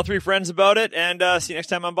 everybody, tell 3 friends about it, and see you next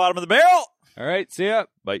time on Bottom of the Barrel. All right, see ya.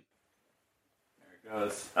 Bye. There it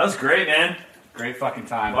goes. That was great, man. Great fucking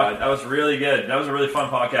time, Fuck, bud. that was really good. That was a really fun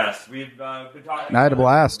podcast. We've been talking. I had a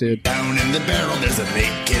blast, dude. Down in the barrel, there's a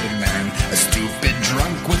naked man, a stupid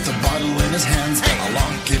drunk with a bottle in his hands.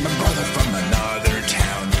 Along came a brother from another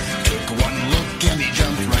town. Took one look and he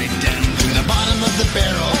jumped right down to the bottom of the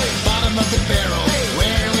barrel,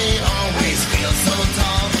 where we always feel so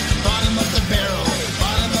tall. Bottom of the barrel,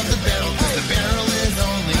 'cause the barrel is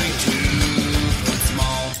only 2 foot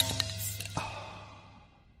small.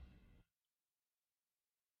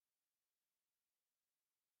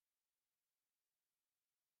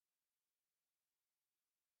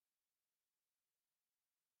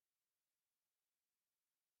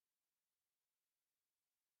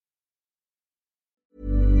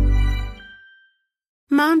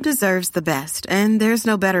 Mom deserves the best, and there's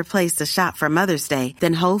no better place to shop for Mother's Day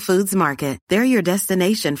than Whole Foods Market. They're your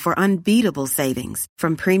destination for unbeatable savings,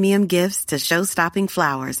 from premium gifts to show-stopping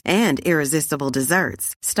flowers and irresistible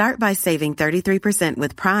desserts. Start by saving 33%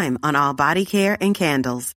 with Prime on all body care and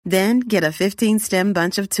candles. Then get a 15-stem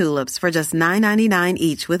bunch of tulips for just $9.99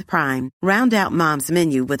 each with Prime. Round out Mom's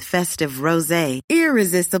menu with festive rosé,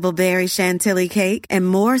 irresistible berry chantilly cake, and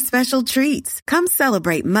more special treats. Come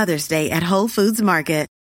celebrate Mother's Day at Whole Foods Market.